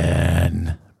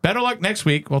again. Better luck next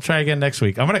week. We'll try again next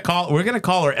week. We're going to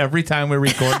call her every time we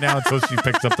record now until she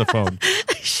picks up the phone.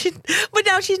 But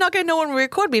now she's not going to know when we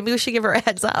record. Maybe we should give her a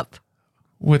heads up.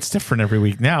 Well, it's different every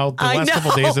week now. The last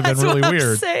couple of days have been really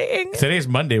weird. Saying. Today's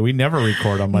Monday. We never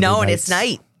record on Monday No, nights. and it's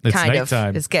night. It's kind nighttime.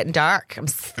 of. It's getting dark. I'm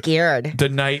scared. The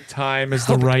nighttime is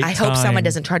the right time. I hope someone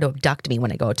doesn't try to abduct me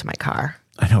when I go to my car.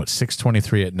 I know. It's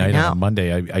 6:23 at night on a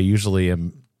Monday. I usually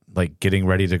am like getting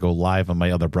ready to go live on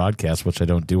my other broadcast, which I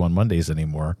don't do on Mondays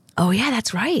anymore. Oh, yeah,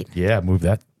 that's right. Yeah, move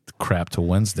that crap to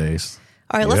Wednesdays.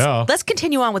 All right, let's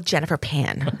continue on with Jennifer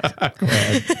Pan.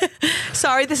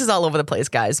 Sorry, this is all over the place,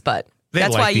 guys, but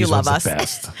that's why you love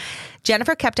us.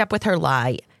 Jennifer kept up with her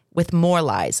lie with more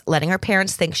lies, letting her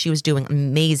parents think she was doing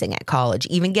amazing at college,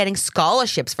 even getting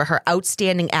scholarships for her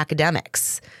outstanding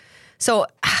academics. So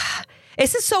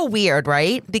this is so weird,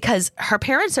 right? Because her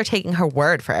parents are taking her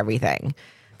word for everything.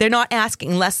 They're not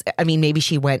asking unless, I mean, maybe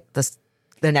she went the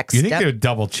next step. You think they would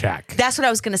double check? That's what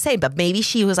I was going to say, but maybe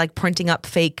she was like printing up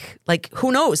fake, like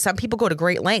who knows? Some people go to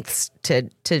great lengths to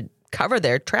cover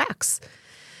their tracks.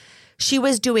 She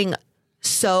was doing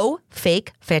so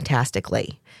fake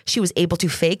fantastically. She was able to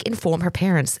fake inform her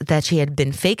parents that she had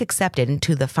been fake accepted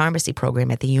into the pharmacy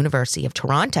program at the University of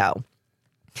Toronto.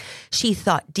 She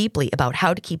thought deeply about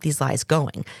how to keep these lies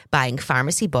going, buying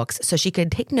pharmacy books so she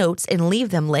could take notes and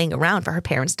leave them laying around for her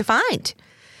parents to find.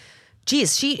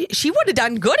 Geez, she would have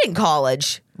done good in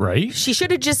college. Right? She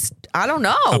should have just, I don't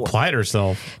know. Applied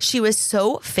herself. She was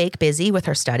so fake busy with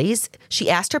her studies, she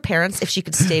asked her parents if she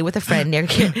could stay with a friend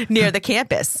near the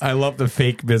campus. I love the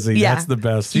fake busy. Yeah. That's the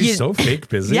best. She's so fake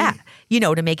busy. Yeah. You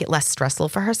know, to make it less stressful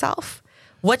for herself.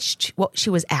 What she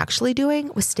was actually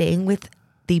doing was staying with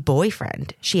the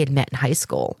boyfriend she had met in high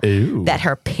school Ooh. that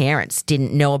her parents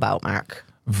didn't know about, Mark.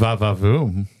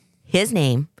 Va-va-voom. His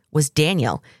name was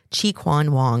Daniel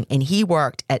Chi-Kwan Wong, and he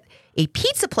worked at a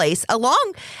pizza place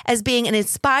along as being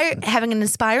having an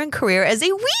inspiring career as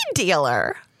a weed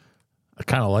dealer. I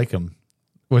kind of like him.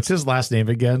 What's his last name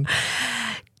again?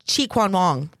 Chi-Kwan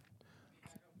Wong.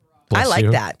 Bless I like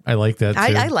you. that. I like that too.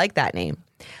 I like that name.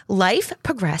 Life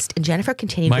progressed, and Jennifer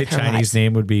continued My with her Chinese life.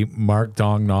 name would be Mark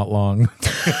Dong Not Long.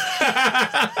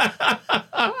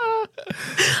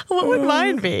 What would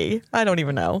mine be? I don't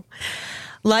even know.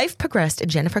 Life progressed, and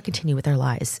Jennifer continued with her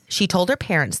lies. She told her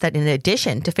parents that in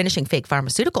addition to finishing fake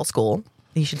pharmaceutical school,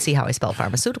 you should see how I spell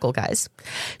pharmaceutical, guys,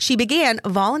 she began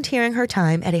volunteering her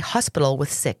time at a hospital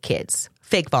with sick kids.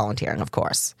 Fake volunteering, of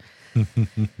course.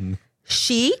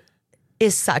 She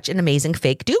is such an amazing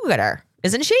fake do-gooder,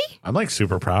 isn't she? I'm like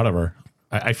super proud of her.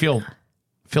 I feel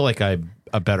like I'm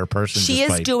a better person. She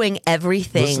just is by doing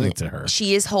everything. listening to her.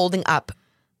 She is holding up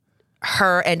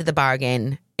her end of the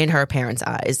bargain in her parents'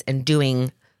 eyes and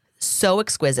doing so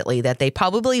exquisitely that they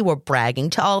probably were bragging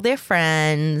to all their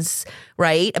friends,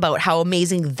 right, about how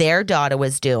amazing their daughter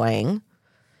was doing.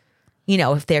 You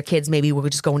know, if their kids maybe were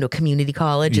just going to a community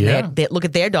college and they look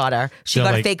at their daughter. She They're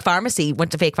got like- a fake pharmacy,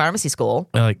 went to fake pharmacy school.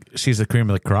 Like, she's the cream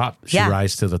of the crop. She Yeah.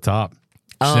 rises to the top.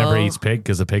 She never eats pig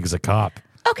because the pig is a cop.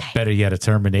 Okay. Better yet, a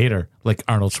Terminator, like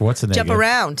Arnold Schwarzenegger. Jump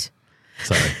around.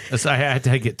 Sorry. I had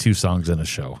to get 2 songs in a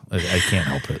show. I can't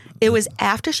help it. It was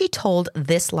after she told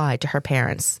this lie to her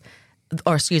parents,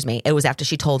 or excuse me, it was after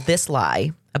she told this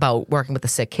lie about working with the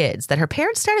sick kids that her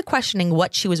parents started questioning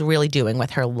what she was really doing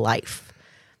with her life.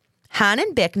 Han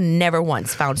and Bick never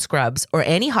once found scrubs or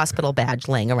any hospital badge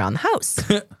laying around the house.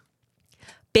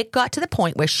 Bick got to the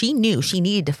point where she knew she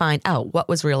needed to find out what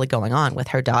was really going on with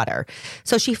her daughter.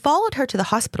 So she followed her to the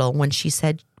hospital when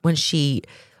she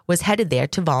was headed there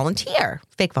to volunteer.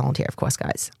 Fake volunteer, of course,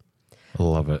 guys. I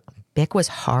love it. Bick was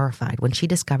horrified when she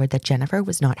discovered that Jennifer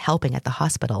was not helping at the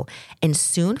hospital and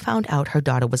soon found out her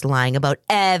daughter was lying about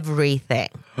everything.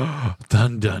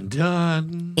 Dun, dun,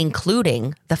 dun.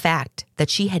 Including the fact that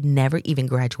she had never even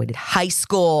graduated high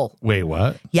school. Wait,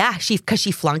 what? Yeah, because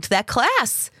she flunked that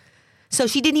class. So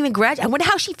she didn't even graduate. I wonder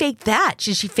how she faked that.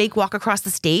 Did she fake walk across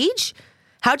the stage?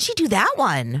 How'd she do that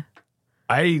one?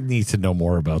 I need to know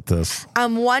more about this.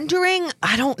 I'm wondering,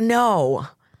 I don't know.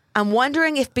 I'm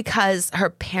wondering if because her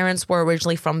parents were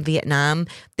originally from Vietnam,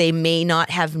 they may not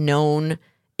have known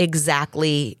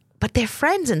exactly, but they're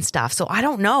friends and stuff. So I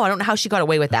don't know. I don't know how she got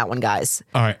away with that one, guys.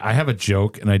 All right, I have a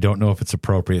joke, and I don't know if it's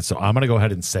appropriate, so I'm going to go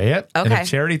ahead and say it. And Okay. if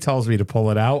Charity tells me to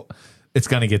pull it out, it's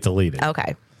going to get deleted.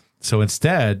 Okay. So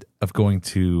instead of going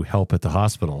to help at the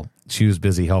hospital, she was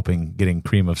busy helping getting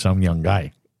cream of some young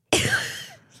guy.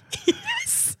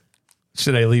 Yes.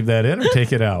 Should I leave that in or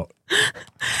take it out?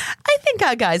 I think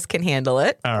our guys can handle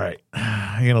it. All right.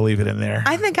 I'm going to leave it in there.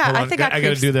 I think Hold I on. think I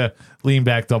got to do the lean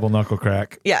back double knuckle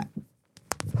crack. Yeah.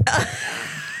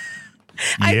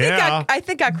 Yeah. I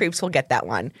think our creeps will get that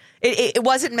one. It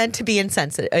wasn't meant to be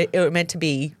insensitive. It was meant to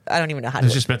be, I don't even know how to.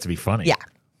 It's just meant to be funny. Yeah.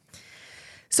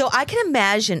 So I can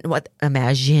imagine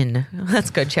that's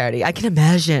good, Charity. I can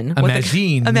imagine what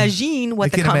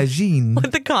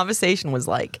the conversation was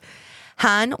like.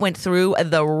 Han went through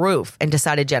the roof and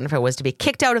decided Jennifer was to be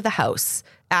kicked out of the house.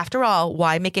 After all,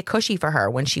 why make it cushy for her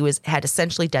when she had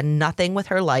essentially done nothing with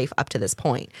her life up to this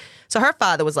point? So her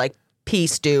father was like,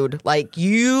 peace, dude. Like,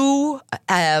 you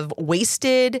have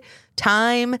wasted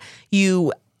time.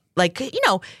 If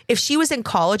she was in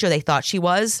college or they thought she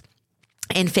was,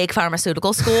 in fake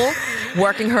pharmaceutical school,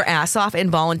 working her ass off and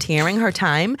volunteering her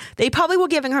time, they probably were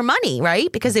giving her money,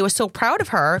 right? Because they were so proud of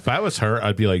her. If I was her,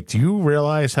 I'd be like, do you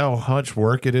realize how much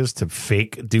work it is to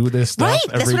fake do this stuff Right,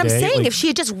 that's every what I'm day? saying. Like, If she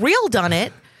had just real done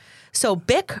it. So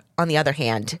Bick, on the other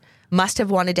hand, must have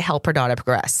wanted to help her daughter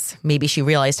progress. Maybe she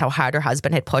realized how hard her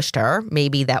husband had pushed her.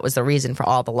 Maybe that was the reason for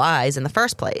all the lies in the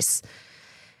first place.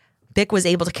 Bick was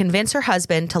able to convince her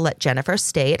husband to let Jennifer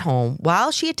stay at home while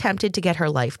she attempted to get her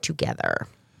life together.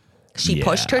 She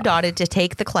pushed her daughter to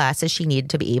take the classes she needed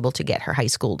to be able to get her high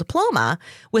school diploma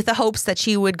with the hopes that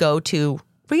she would go to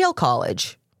real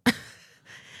college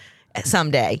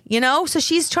someday, So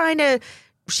she's trying to,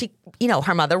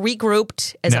 her mother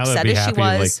regrouped as now they'd upset be as she happy,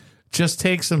 was. like, just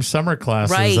take some summer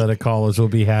classes Right. at a college. We'll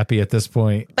be happy at this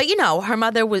point. But, her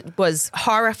mother was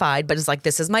horrified, but is like,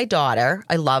 this is my daughter.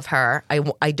 I love her.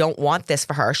 I don't want this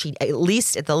for her. She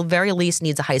at the very least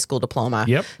needs a high school diploma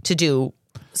to do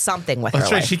something with That's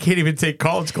her right. life. She can't even take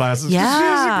college classes because she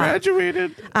hasn't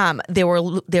graduated.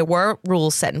 There were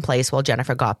rules set in place while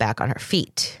Jennifer got back on her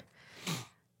feet.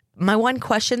 My one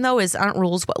question, though, is aren't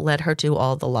rules what led her to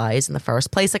all the lies in the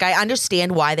first place? Like, I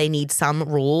understand why they need some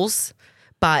rules,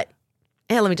 but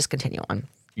let me just continue on.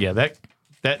 Yeah, that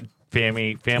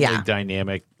family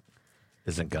dynamic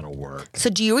isn't going to work.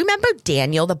 So do you remember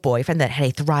Daniel, the boyfriend that had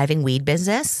a thriving weed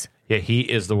business? Yeah, he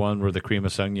is the one where the cream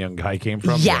of sun young guy came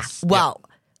from? Yeah. Yes. Well,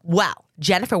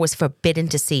 Jennifer was forbidden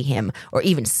to see him or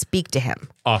even speak to him.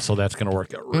 Also, that's going to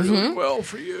work out really well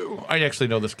for you. I actually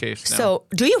know this case now. So,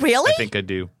 do you really? I think I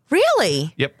do.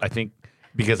 Really? Yep, I think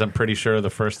because I'm pretty sure the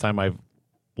first time I've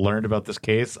learned about this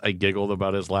case, I giggled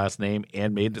about his last name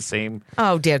and made the same.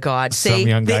 Oh dear God! Some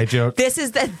young guy joke. This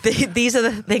is these are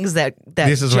the things that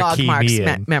this is jog Mark's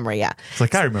memory. Yeah, it's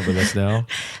like I remember this now.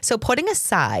 So putting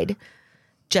aside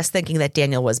just thinking that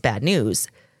Daniel was bad news,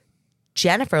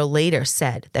 Jennifer later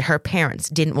said that her parents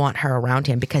didn't want her around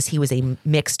him because he was a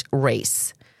mixed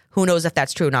race. Who knows if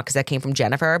that's true or not? Because that came from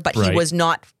Jennifer, but he was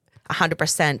not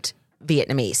 100%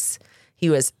 Vietnamese. He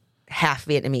was half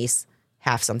Vietnamese,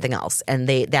 half something else. And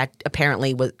that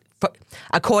apparently was,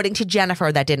 according to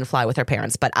Jennifer, that didn't fly with her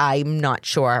parents. But I'm not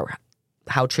sure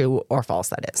how true or false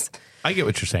that is. I get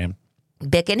what you're saying.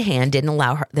 Bick and Han didn't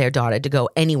allow their daughter to go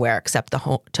anywhere except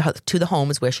to the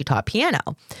homes where she taught piano.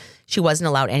 She wasn't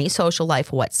allowed any social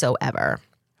life whatsoever.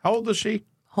 How old is she?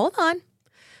 Hold on.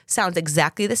 Sounds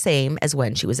exactly the same as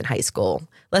when she was in high school.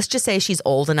 Let's just say she's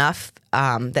old enough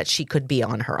that she could be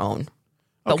on her own.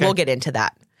 But we'll get into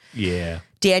that. Yeah.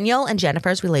 Daniel and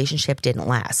Jennifer's relationship didn't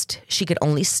last. She could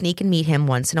only sneak and meet him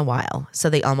once in a while, so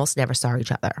they almost never saw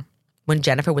each other. When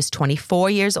Jennifer was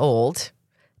 24 years old,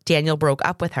 Daniel broke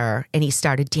up with her and he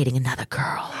started dating another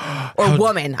girl. Or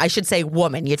woman. I should say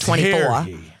woman. You're 24.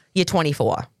 You're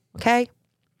 24. Okay?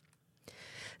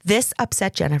 This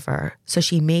upset Jennifer, so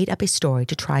she made up a story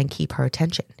to try and keep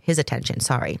his attention.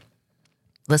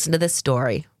 Listen to this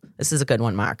story. This is a good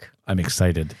one, Mark. I'm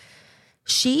excited.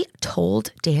 She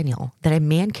told Daniel that a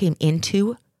man came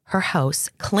into her house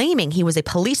claiming he was a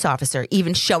police officer,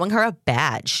 even showing her a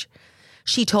badge.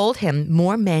 She told him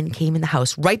more men came in the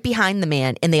house right behind the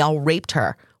man and they all raped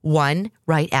her, one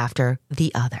right after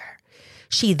the other.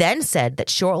 She then said that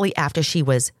shortly after she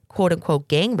was, quote unquote,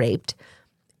 gang raped,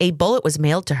 a bullet was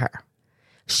mailed to her.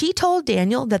 She told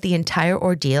Daniel that the entire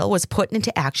ordeal was put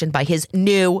into action by his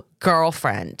new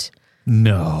girlfriend.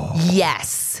 No.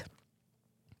 Yes.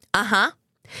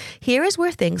 Here is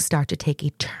where things start to take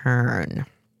a turn.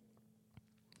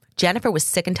 Jennifer was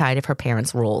sick and tired of her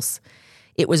parents' rules.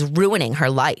 It was ruining her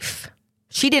life.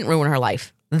 She didn't ruin her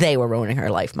life. They were ruining her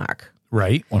life, Mark.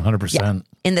 Right, 100%. Yeah.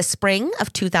 In the spring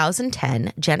of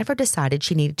 2010, Jennifer decided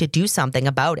she needed to do something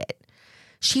about it.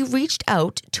 She reached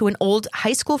out to an old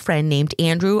high school friend named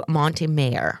Andrew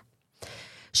Montemayor.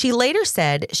 She later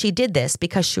said she did this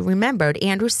because she remembered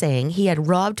Andrew saying he had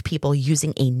robbed people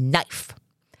using a knife.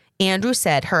 Andrew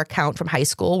said her account from high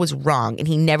school was wrong and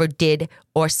he never did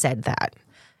or said that.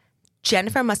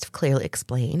 Jennifer must have clearly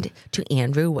explained to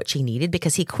Andrew what she needed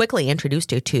because he quickly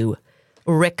introduced her to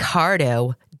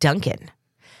Ricardo Duncan.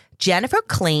 Jennifer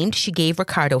claimed she gave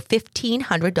Ricardo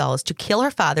 $1,500 to kill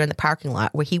her father in the parking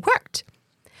lot where he worked.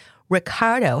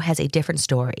 Ricardo has a different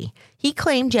story. He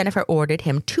claimed Jennifer ordered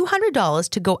him $200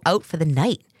 to go out for the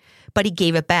night, but he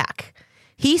gave it back.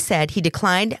 He said he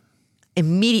declined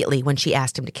immediately when she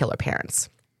asked him to kill her parents.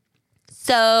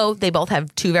 So they both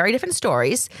have two very different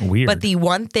stories. Weird. But the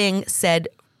one thing said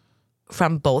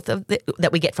from that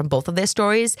we get from both of their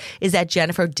stories is that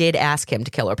Jennifer did ask him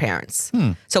to kill her parents.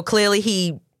 So clearly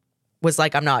he was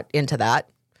like, I'm not into that.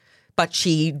 But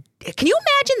can you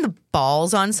imagine the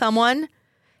balls on someone?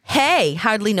 Hey,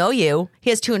 hardly know you.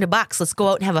 Here's $200. Let's go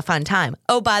out and have a fun time.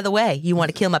 Oh, by the way, you want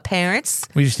to kill my parents?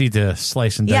 We just need to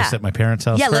slice and dice at my parents'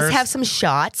 house first. Let's have some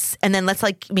shots. And then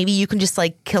maybe you can just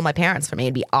kill my parents for me.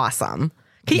 It'd be awesome.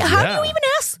 How do you even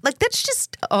ask? That's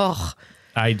just,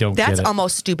 I don't get it. That's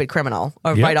almost stupid criminal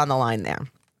or right on the line there.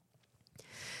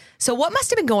 So what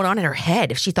must have been going on in her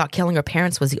head if she thought killing her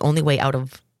parents was the only way out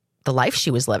of the life she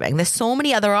was living? There's so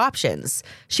many other options.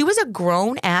 She was a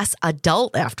grown-ass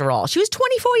adult after all. She was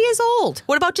 24 years old.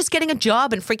 What about just getting a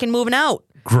job and freaking moving out?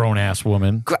 Grown-ass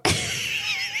woman.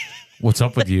 What's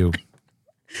up with you?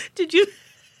 Did you...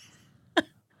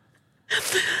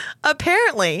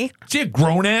 Apparently... She's a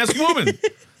grown-ass woman.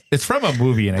 It's from a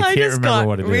movie, and I can't remember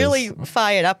what it is. I really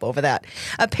fired up over that.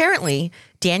 Apparently,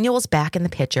 Daniel was back in the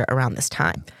picture around this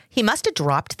time. He must have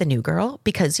dropped the new girl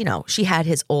because, she had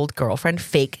his old girlfriend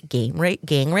fake gang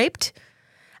raped.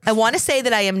 I want to say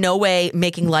that I am no way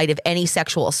making light of any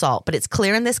sexual assault, but it's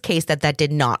clear in this case that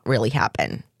did not really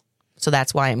happen. So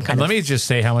that's why I'm Let me just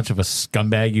say how much of a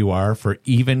scumbag you are for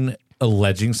even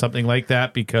alleging something like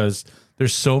that, because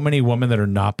There's so many women that are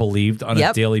not believed on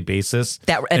a daily basis.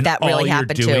 That really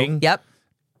happened too. Yep.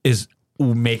 Is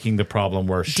making the problem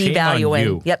worse. Shame on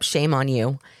you. Yep, shame on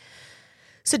you.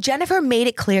 So Jennifer made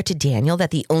it clear to Daniel that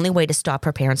the only way to stop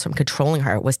her parents from controlling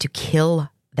her was to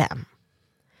kill them.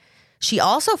 She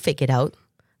also figured out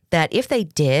that if they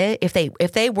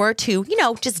were to,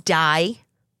 just die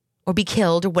or be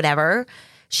killed or whatever,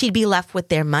 she'd be left with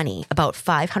their money, about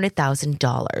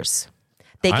 $500,000.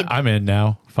 I'm in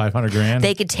now. $500,000.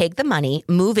 They could take the money,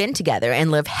 move in together,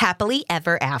 and live happily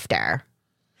ever after.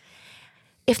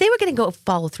 If they were going to go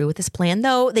follow through with this plan,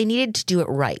 though, they needed to do it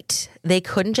right. They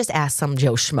couldn't just ask some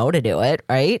Joe Schmo to do it,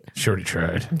 right? Sure he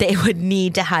tried. They would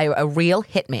need to hire a real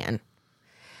hitman.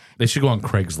 They should go on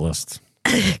Craigslist.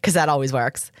 Because that always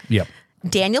works. Yep.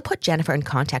 Daniel put Jennifer in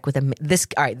contact with him. This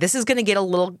is going to get a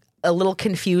little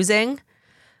confusing.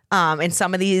 And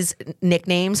some of these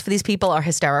nicknames for these people are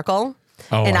hysterical.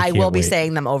 Oh, and I will be wait.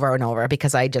 saying them over and over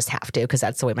because I just have to, because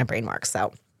that's the way my brain works.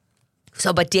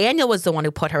 But Daniel was the one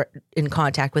who put her in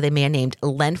contact with a man named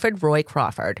Lenford Roy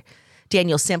Crawford.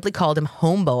 Daniel simply called him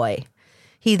Homeboy.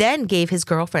 He then gave his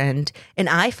girlfriend an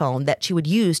iPhone that she would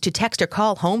use to text or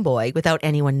call Homeboy without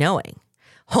anyone knowing.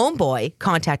 Homeboy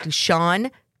contacted Sean,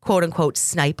 quote unquote,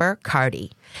 Sniper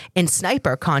Cardi. And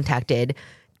Sniper contacted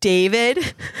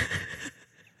David.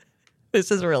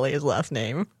 This is really his last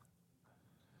name.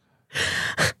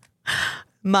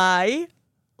 My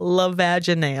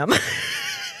Lavaginam.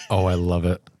 Oh, I love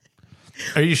it.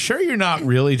 Are you sure you're not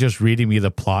really just reading me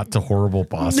the plot to Horrible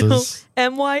Bosses? No.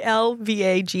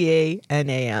 MYLVAGANAM.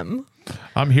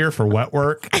 I'm here for wet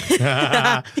work.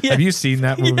 Have you seen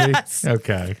that movie? Yes.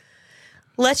 Okay.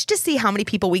 Let's just see how many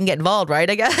people we can get involved, right?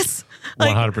 I guess.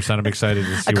 100%. I'm excited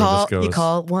to see where this goes. You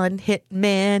call one hit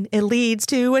man, it leads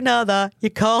to another. You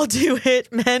call two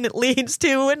hit men, it leads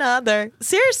to another.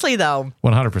 Seriously, though.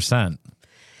 100%.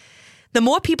 The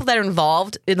more people that are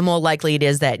involved, the more likely it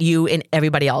is that you and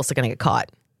everybody else are going to get caught,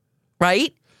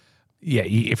 right? Yeah,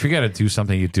 if you're going to do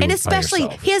something, you do and it especially, by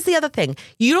yourself. Here's the other thing.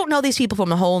 You don't know these people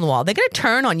from a hole in the wall. They're going to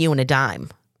turn on you in a dime.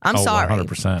 I'm sorry.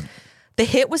 100%. The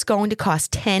hit was going to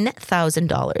cost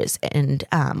 $10,000 and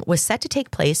was set to take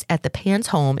place at the Pans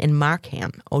home in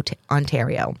Markham,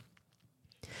 Ontario.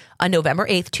 On November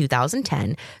 8th,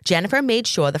 2010, Jennifer made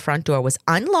sure the front door was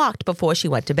unlocked before she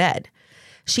went to bed.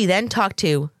 She then talked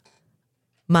to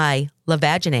My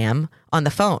Lavaginam on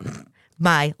the phone.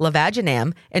 My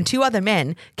Lavaginam and two other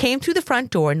men came through the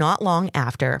front door not long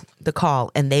after the call,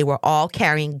 and they were all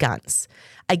carrying guns.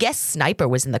 I guess Sniper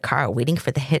was in the car waiting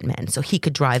for the hitmen so he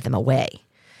could drive them away.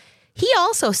 He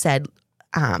also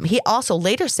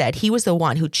later said he was the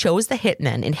one who chose the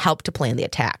hitmen and helped to plan the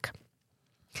attack.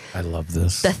 I love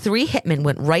this. The three hitmen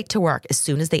went right to work as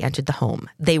soon as they entered the home.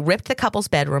 They ripped the couple's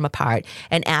bedroom apart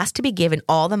and asked to be given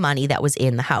all the money that was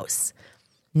in the house.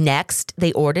 Next,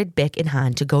 they ordered Bick and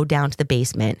Han to go down to the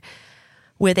basement,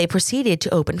 where they proceeded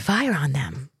to open fire on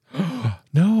them.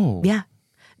 No. Yeah.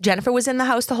 Jennifer was in the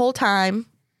house the whole time.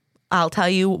 I'll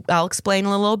explain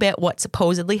a little bit what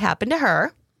supposedly happened to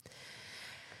her.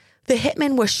 The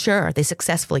hitmen were sure they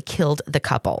successfully killed the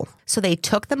couple, so they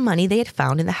took the money they had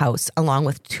found in the house along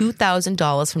with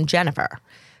 $2,000 from Jennifer.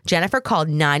 Jennifer called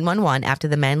 911 after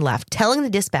the men left, telling the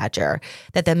dispatcher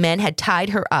that the men had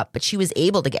tied her up, but she was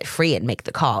able to get free and make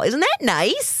the call. Isn't that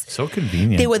nice? So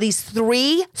convenient. There were these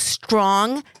three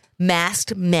strong,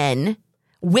 masked men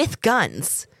with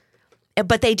guns,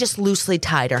 but they just loosely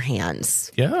tied her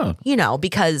hands. Yeah.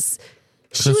 Because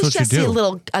she was just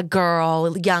a girl,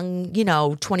 a young,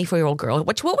 24-year-old girl.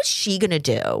 What was she going to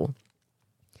do?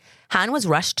 Han was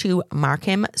rushed to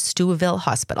Markham Stouffville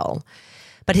Hospital,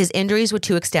 but his injuries were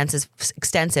too extensive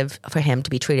for him to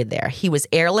be treated there. He was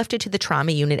airlifted to the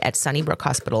trauma unit at Sunnybrook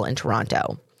Hospital in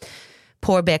Toronto.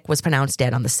 Poor Bick was pronounced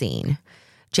dead on the scene.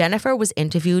 Jennifer was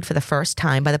interviewed for the first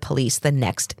time by the police the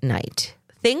next night.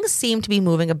 Things seemed to be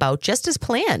moving about just as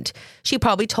planned. She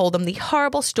probably told them the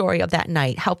horrible story of that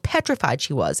night, how petrified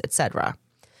she was, etc.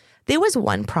 There was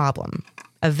one problem,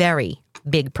 a very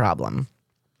big problem.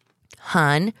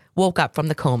 Han woke up from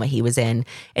the coma he was in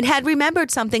and had remembered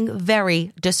something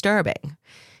very disturbing.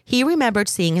 He remembered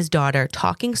seeing his daughter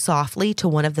talking softly to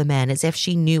one of the men as if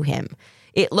she knew him.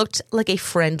 It looked like a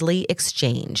friendly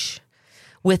exchange.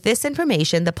 With this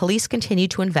information, the police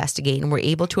continued to investigate and were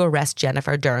able to arrest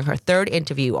Jennifer during her third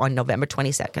interview on November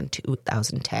 22nd,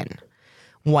 2010.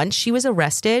 Once she was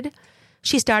arrested,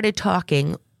 she started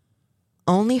talking,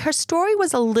 only her story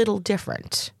was a little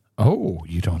different. Oh,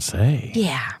 you don't say.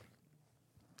 Yeah.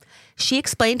 She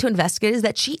explained to investigators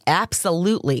that she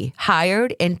absolutely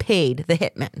hired and paid the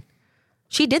hitmen.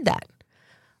 She did that.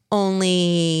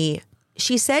 Only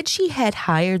she said she had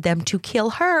hired them to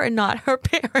kill her and not her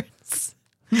parents.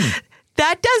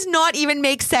 That does not even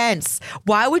make sense.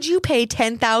 Why would you pay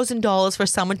 $10,000 for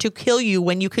someone to kill you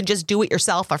when you can just do it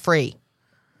yourself for free?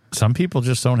 Some people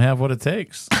just don't have what it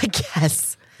takes. I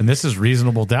guess. And this is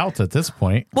reasonable doubt at this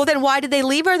point. Well, then why did they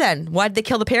leave her then? Why did they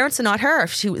kill the parents and not her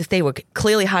if they were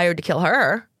clearly hired to kill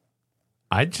her?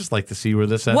 I'd just like to see where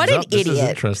this ends What an up. This idiot. is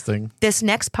interesting. This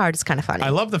next part is kind of funny. I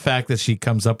love the fact that she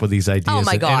comes up with these ideas. Oh,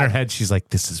 my and God. in her head, she's like,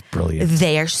 this is brilliant.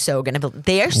 They are so gonna.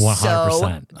 They are so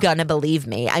 100%. gonna believe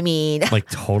me. I mean, Like,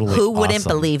 totally who wouldn't awesome.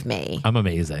 believe me? I'm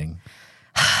amazing.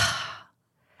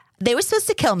 They were supposed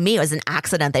to kill me. It was an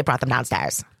accident. They brought them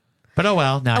downstairs. But oh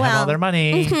well, now I have all their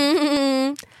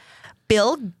money.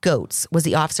 Bill Goetz was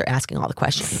the officer asking all the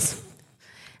questions.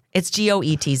 It's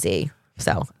Goetz.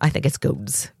 So I think it's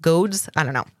Goetz. Goetz? I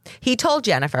don't know. He told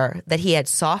Jennifer that he had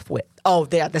software. Oh,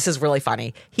 yeah, this is really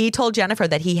funny. He told Jennifer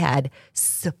that he had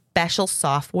special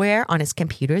software on his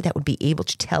computer that would be able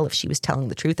to tell if she was telling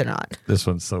the truth or not. This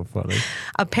one's so funny.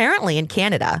 Apparently in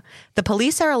Canada, the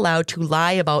police are allowed to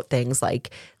lie about things like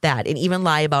that and even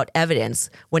lie about evidence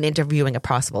when interviewing a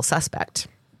possible suspect.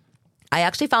 I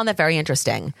actually found that very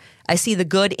interesting. I see the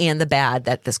good and the bad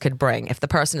that this could bring. If the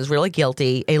person is really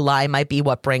guilty, a lie might be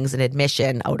what brings an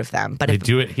admission out of them. But They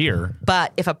do it here.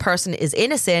 But if a person is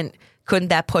innocent, couldn't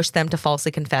that push them to falsely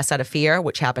confess out of fear,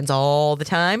 which happens all the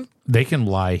time? They can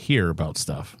lie here about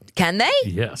stuff. Can they?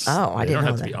 Yes. Oh, I They didn't don't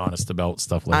know have to that. be honest about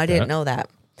stuff like that. I didn't know that.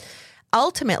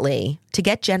 Ultimately, to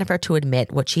get Jennifer to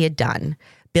admit what she had done,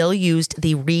 Bill used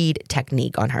the Reid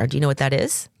technique on her. Do you know what that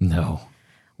is? No.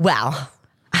 Well,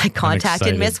 I contacted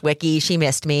excited. Miss Wiki. She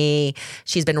missed me.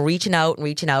 She's been reaching out,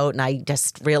 and I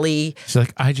just really, She's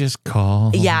like, I just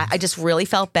called. yeah, I just really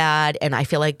felt bad. And I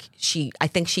feel like I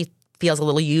think she feels a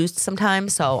little used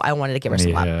sometimes. So I wanted to give her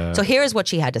some Yeah. love. So here's what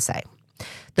she had to say.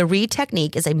 The Reid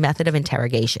technique is a method of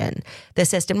interrogation. The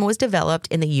system was developed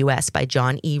in the U.S. by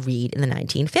John E. Reid in the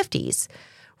 1950s.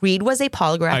 Reid was a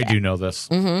polygraph. I do know this.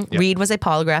 Yep. Reid was a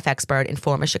polygraph expert and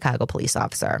former Chicago police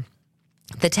officer.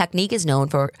 The technique is known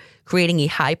for creating a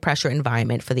high-pressure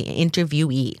environment for the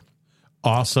interviewee.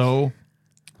 Also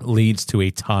leads to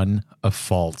a ton of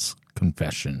false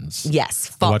confessions.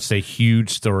 Yes. I watched a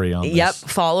huge story on this. Yep.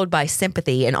 Followed by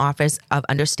sympathy and offers of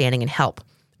understanding and help,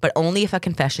 but only if a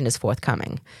confession is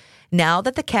forthcoming. Now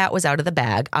that the cat was out of the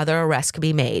bag, other arrests could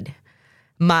be made.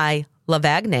 My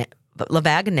Lavagnam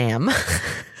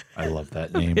I love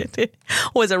that name.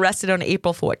 was arrested on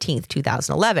April 14th,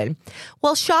 2011,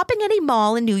 while shopping at a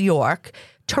mall in North York,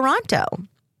 Toronto.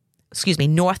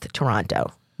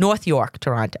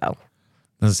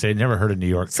 I was say, I never heard of New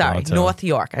York. Sorry, Toronto. North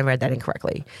York. I read that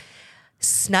incorrectly.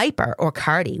 Sniper, or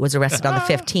Cardi, was arrested on the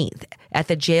 15th at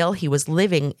the jail he was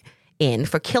living in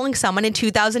for killing someone in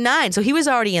 2009. So he was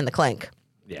already in the clink.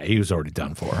 Yeah, he was already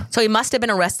done for. So he must have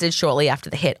been arrested shortly after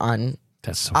the hit on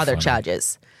That's so other funny.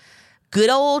 charges. Good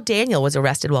old Daniel was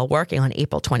arrested while working on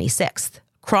April 26th.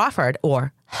 Crawford,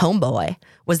 or Homeboy,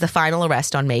 was the final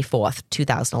arrest on May 4th,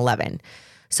 2011.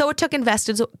 So it took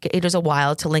investigators a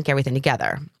while to link everything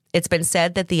together. It's been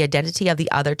said that the identity of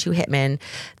the other two hitmen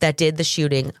that did the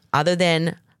shooting, other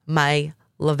than my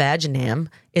Lavagnam,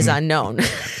 is unknown.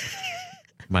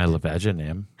 My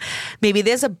Lavagnam. Maybe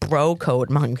there's a bro code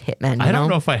among hitmen. I don't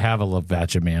know if I have a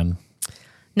Lavagnam.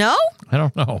 No? I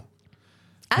don't know.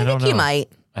 I think you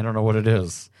might. I don't know what it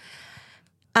is.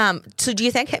 So do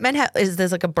you think hitmen is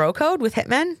there's like a bro code with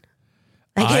hitmen?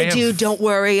 Like, hey, dude, don't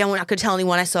worry. I'm not going to tell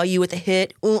anyone I saw you with a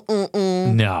hit.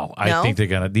 No, I think they're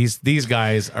gonna. These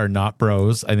guys are not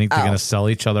bros. I think they're gonna sell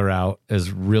each other out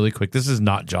as really quick. This is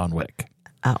not John Wick.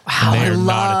 Oh, how I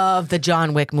love the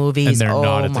John Wick movies. And they're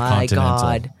not oh at the my Continental,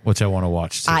 God. which I want to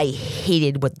watch too. I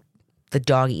hated with the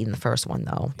dog eating the first one,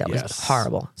 though. That was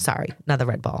horrible. Sorry, another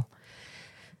red ball.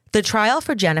 The trial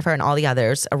for Jennifer and all the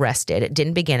others arrested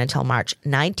didn't begin until March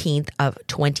 19th of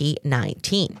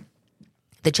 2019.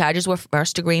 The charges were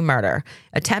first-degree murder,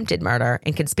 attempted murder,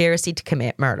 and conspiracy to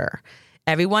commit murder.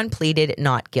 Everyone pleaded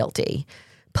not guilty.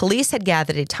 Police had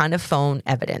gathered a ton of phone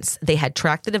evidence. They had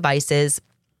tracked the devices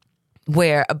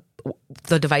whereabouts,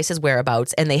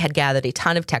 and they had gathered a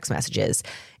ton of text messages.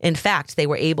 In fact, they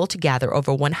were able to gather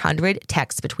over 100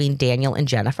 texts between Daniel and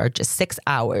Jennifer just 6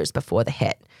 hours before the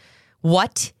hit.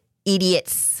 What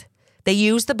idiots. They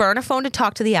used the burner phone to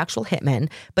talk to the actual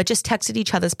hitmen, but just texted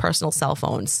each other's personal cell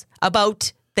phones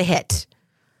about the hit.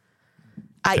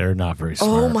 They're not very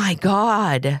smart. Oh my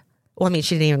God. Well, I mean,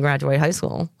 she didn't even graduate high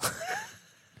school.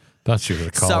 Thought she was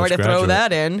a college Sorry to throw graduate.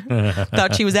 that in.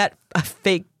 Thought she was at a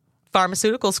fake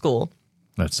pharmaceutical school.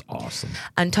 That's awesome.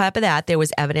 On top of that, there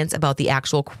was evidence about the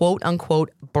actual quote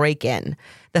unquote break-in.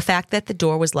 The fact that the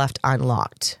door was left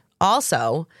unlocked.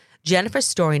 Also, Jennifer's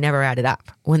story never added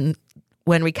up. When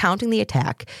recounting the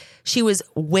attack, she was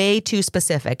way too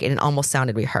specific and it almost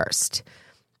sounded rehearsed.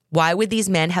 Why would these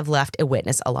men have left a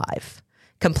witness alive?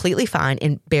 Completely fine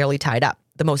and barely tied up.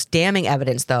 The most damning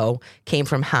evidence, though, came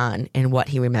from Hahn and what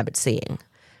he remembered seeing.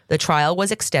 The trial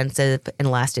was extensive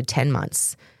and lasted 10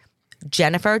 months.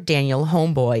 Jennifer, Daniel,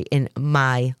 Homeboy, and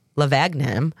Mai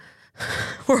Lavagnem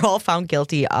were all found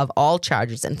guilty of all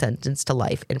charges and sentenced to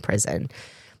life in prison.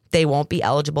 They won't be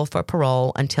eligible for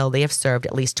parole until they have served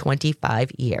at least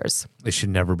 25 years. They should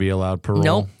never be allowed parole.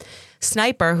 Nope.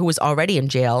 Sniper, who was already in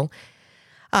jail,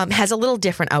 has a little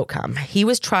different outcome. He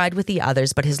was tried with the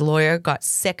others, but his lawyer got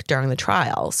sick during the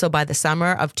trial. So by the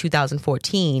summer of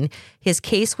 2014, his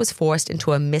case was forced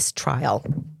into a mistrial.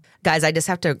 Guys, I just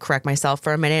have to correct myself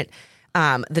for a minute.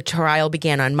 The trial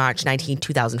began on March 19,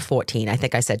 2014. I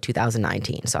think I said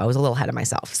 2019, so I was a little ahead of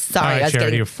myself. Sorry. All right,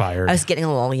 Charity, you're fired. I was getting a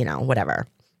little, whatever.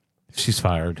 She's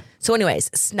fired. So anyways,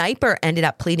 Sniper ended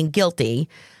up pleading guilty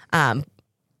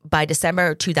by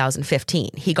December 2015.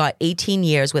 He got 18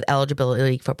 years with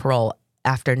eligibility for parole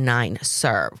after 9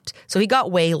 served. So he got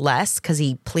way less because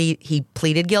he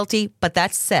pleaded guilty. But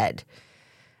that said,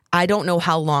 I don't know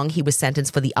how long he was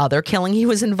sentenced for the other killing he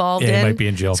was involved in. He might be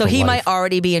in jail so for life. So he might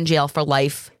already be in jail for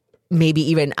life. Maybe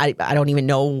even, I don't even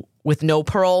know, with no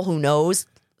parole, who knows?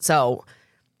 So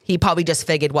he probably just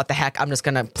figured, what the heck, I'm just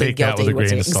going to plead guilty.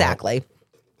 Exactly.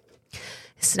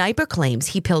 Sniper claims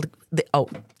he killed...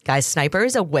 Guys, Sniper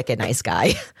is a wicked nice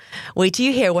guy. Wait till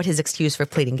you hear what his excuse for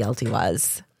pleading guilty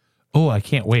was. Oh, I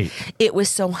can't wait. It was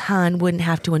so Hahn wouldn't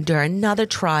have to endure another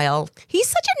trial. He's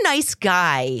such a nice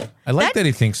guy. I like that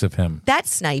he thinks of him. That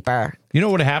Sniper. You know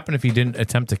what would have happened if he didn't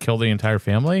attempt to kill the entire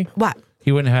family? What?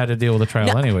 He wouldn't have had to deal with the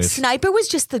trial anyways. Sniper was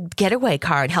just the getaway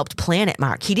car and helped plan it,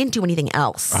 Mark. He didn't do anything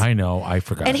else. I know. I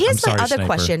forgot. And here's my other Sniper.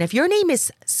 question. If your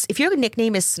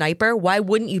nickname is Sniper, why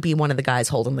wouldn't you be one of the guys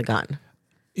holding the gun?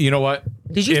 You know what?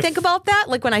 Did you think about that?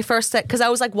 Like when I first said, because I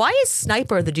was like, why is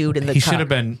Sniper the dude in the car? He should have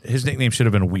been, his nickname should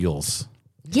have been Wheels.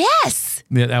 Yes.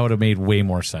 Yeah, that would have made way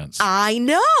more sense. I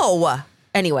know.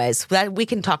 Anyways, we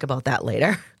can talk about that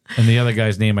later. And the other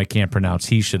guy's name I can't pronounce.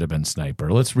 He should have been Sniper.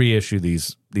 Let's reissue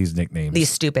these nicknames. These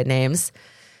stupid names.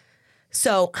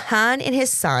 So Hahn and his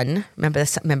son,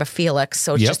 remember Felix,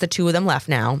 so it's just the two of them left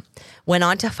now, went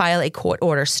on to file a court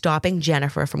order stopping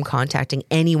Jennifer from contacting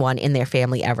anyone in their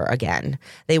family ever again.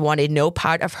 They wanted no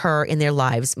part of her in their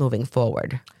lives moving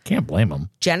forward. Can't blame them.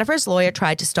 Jennifer's lawyer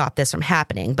tried to stop this from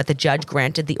happening, but the judge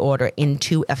granted the order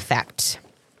into effect.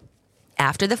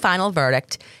 After the final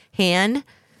verdict, Pan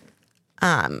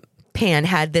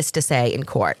had this to say in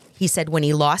court. He said when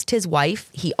he lost his wife,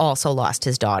 he also lost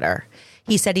his daughter.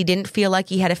 He said he didn't feel like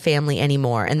he had a family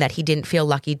anymore and that he didn't feel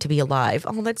lucky to be alive.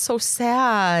 Oh, that's so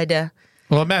sad.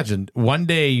 Well, imagine one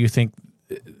day you think,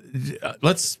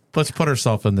 let's put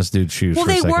ourselves in this dude's shoes for a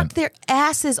second. Well, they work their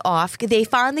asses off. They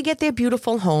finally get their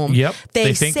beautiful home. Yep.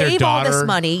 They think save their daughter all this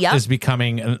money. Yep. is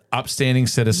becoming an upstanding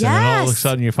citizen. And all of a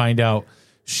sudden you find out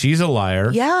she's a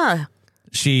liar. Yeah.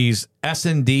 She's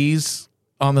S&Ds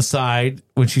on the side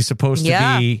when she's supposed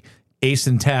to be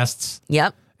acing tests.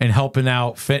 Yep. And helping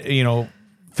out,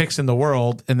 fixing the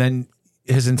world, and then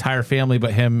his entire family,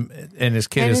 but him and his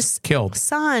kid is killed.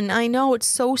 Son, I know, it's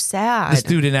so sad. This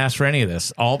dude didn't ask for any of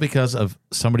this, all because of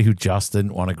somebody who just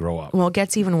didn't want to grow up. Well, it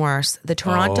gets even worse. The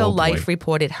Toronto Life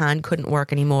reported Hahn couldn't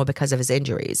work anymore because of his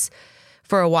injuries.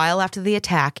 For a while after the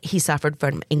attack, he suffered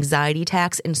from anxiety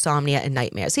attacks, insomnia, and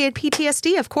nightmares. He had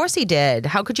PTSD. Of course he did.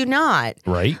 How could you not?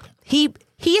 Right. He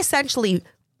essentially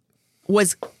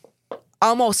was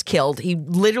almost killed. He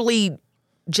literally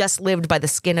just lived by the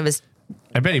skin of his...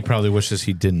 I bet he probably wishes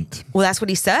he didn't. Well, that's what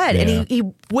he said. Yeah. And he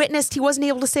witnessed he wasn't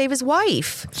able to save his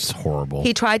wife. It's horrible.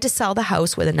 He tried to sell the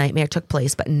house where the nightmare took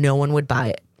place, but no one would buy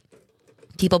it.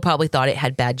 People probably thought it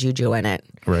had bad juju in it.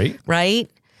 Right. Right?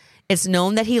 It's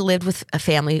known that he lived with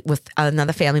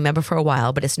another family member for a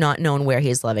while, but it's not known where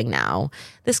he's living now.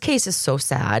 This case is so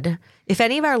sad. If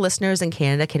any of our listeners in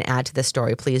Canada can add to this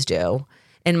story, please do.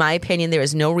 In my opinion, there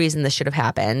is no reason this should have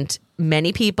happened.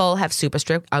 Many people have super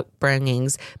strict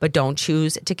upbringings, but don't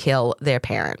choose to kill their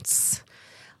parents.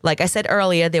 Like I said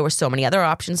earlier, there were so many other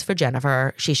options for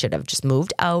Jennifer. She should have just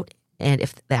moved out. And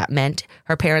if that meant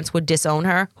her parents would disown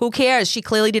her, who cares? She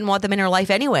clearly didn't want them in her life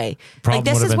anyway.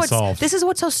 Problem would have been solved. This is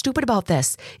what's so stupid about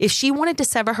this. If she wanted to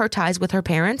sever her ties with her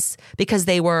parents because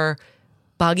they were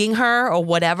bugging her or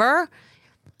whatever,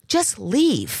 just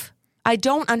leave. I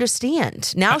don't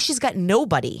understand. Now she's got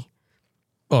nobody.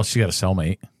 Well, she got a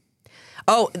cellmate.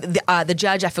 Oh, the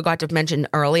judge, I forgot to mention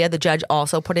earlier, the judge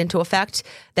also put into effect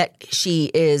that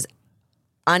she is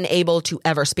unable to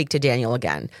ever speak to Daniel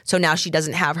again. So now she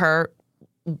doesn't have her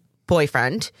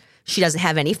boyfriend. She doesn't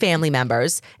have any family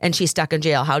members, and she's stuck in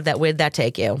jail. Where'd that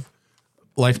take you?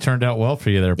 Life turned out well for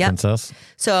you there, Princess.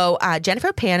 So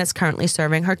Jennifer Pan is currently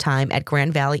serving her time at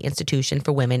Grand Valley Institution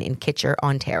for Women in Kitchener,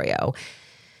 Ontario.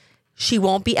 She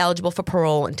won't be eligible for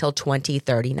parole until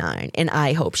 2039, and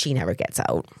I hope she never gets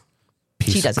out.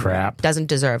 Piece of crap. Doesn't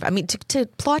deserve. I mean, to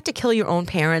plot to kill your own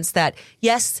parents that,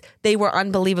 yes, they were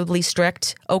unbelievably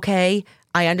strict, okay,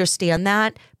 I understand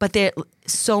that, but there are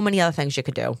so many other things you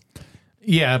could do.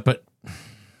 Yeah, but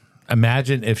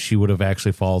imagine if she would have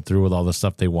actually followed through with all the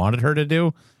stuff they wanted her to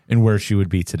do and where she would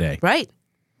be today. Right.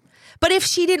 But if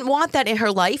she didn't want that in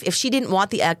her life, if she didn't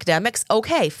want the academics,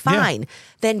 okay, fine. Yeah.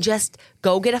 Then just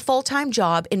go get a full-time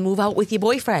job and move out with your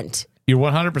boyfriend. You're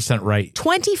 100% right.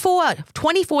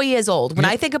 24 years old. When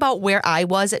I think about where I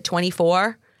was at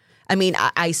 24, I mean,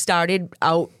 I started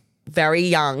out very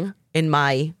young in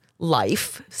my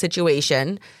life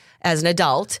situation as an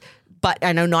adult, but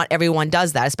I know not everyone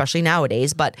does that, especially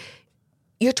nowadays, but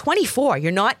you're 24.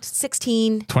 You're not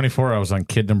 16. 24, I was on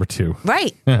kid number 2.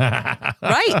 Right.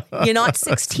 Right. You're not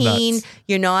 16.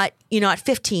 You're not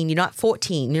 15. You're not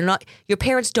 14. Your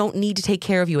parents don't need to take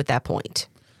care of you at that point.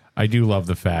 I do love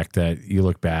the fact that you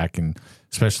look back, and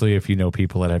especially if you know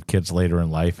people that have kids later in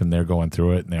life and they're going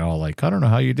through it and they're all like, I don't know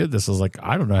how you did this. I was like,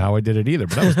 I don't know how I did it either,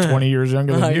 but I was 20 years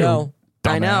younger than you.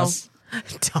 I know.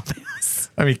 Dumbass.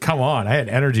 I mean, come on. I had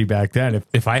energy back then.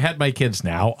 If I had my kids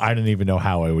now, I didn't even know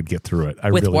how I would get through it.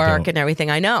 With really work don't. And everything,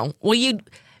 I know. Well,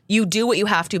 you do what you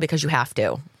have to because you have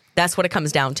to. That's what it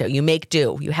comes down to. You make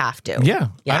do. You have to. Yeah.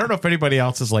 I don't know if anybody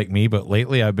else is like me, but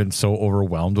lately I've been so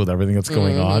overwhelmed with everything that's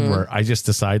going on where I just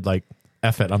decide like,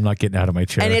 F it, I'm not getting out of my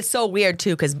chair. And it's so weird,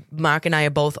 too, because Mark and I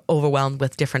are both overwhelmed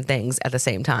with different things at the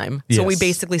same time. So we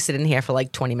basically sit in here for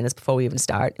like 20 minutes before we even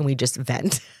start, and we just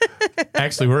vent.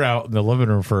 Actually, we're out in the living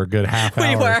room for a good half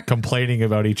hour complaining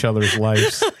about each other's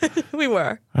lives. We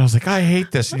were. I was like, I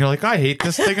hate this. And you're like, I hate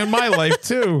this thing in my life,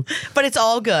 too. But it's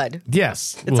all good.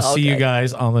 Yes. We'll see you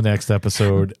guys on the next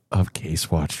episode of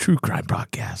Case Watch True Crime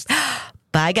Broadcast.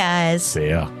 Bye, guys. See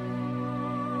ya.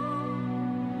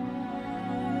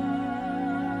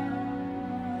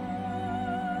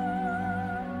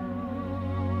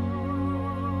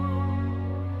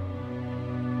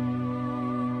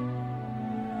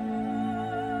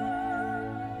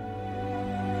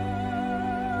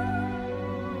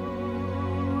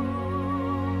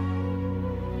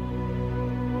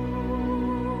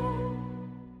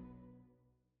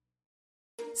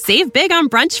 Save big on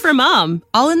brunch for mom,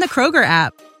 all in the Kroger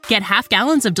app. Get half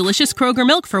gallons of delicious Kroger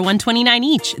milk for $1.29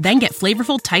 each. Then get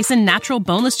flavorful Tyson natural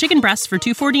boneless chicken breasts for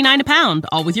 $2.49 a pound,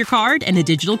 all with your card and a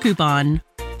digital coupon.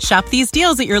 Shop these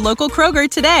deals at your local Kroger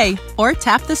today, or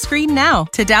tap the screen now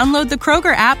to download the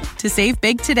Kroger app to save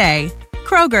big today.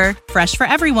 Kroger, fresh for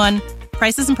everyone.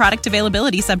 Prices and product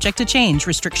availability subject to change.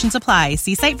 Restrictions apply.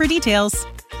 See site for details.